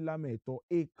láti gbé lámẹ̀ẹ́tọ́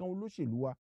èèkàn olóṣèlú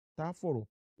wa tá a fọ̀rọ̀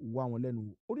wá wọn lẹ́nu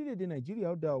wò. Orílẹ̀-èdè Nàìjíríà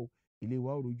ó dá o, ilé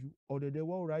wa ó rojú, ọ̀dẹ̀dẹ̀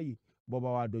wa ó ráyè. Bọ́ba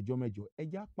wa dọjọ́ mẹ́jọ, ẹ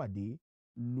já pàdé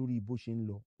lórí bó ṣe ń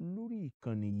lọ lórí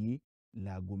ìkànnì yìí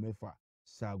láago 6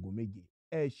 sáago 7.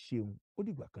 Ẹ ṣeun, ó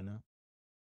dìgbà kan náà.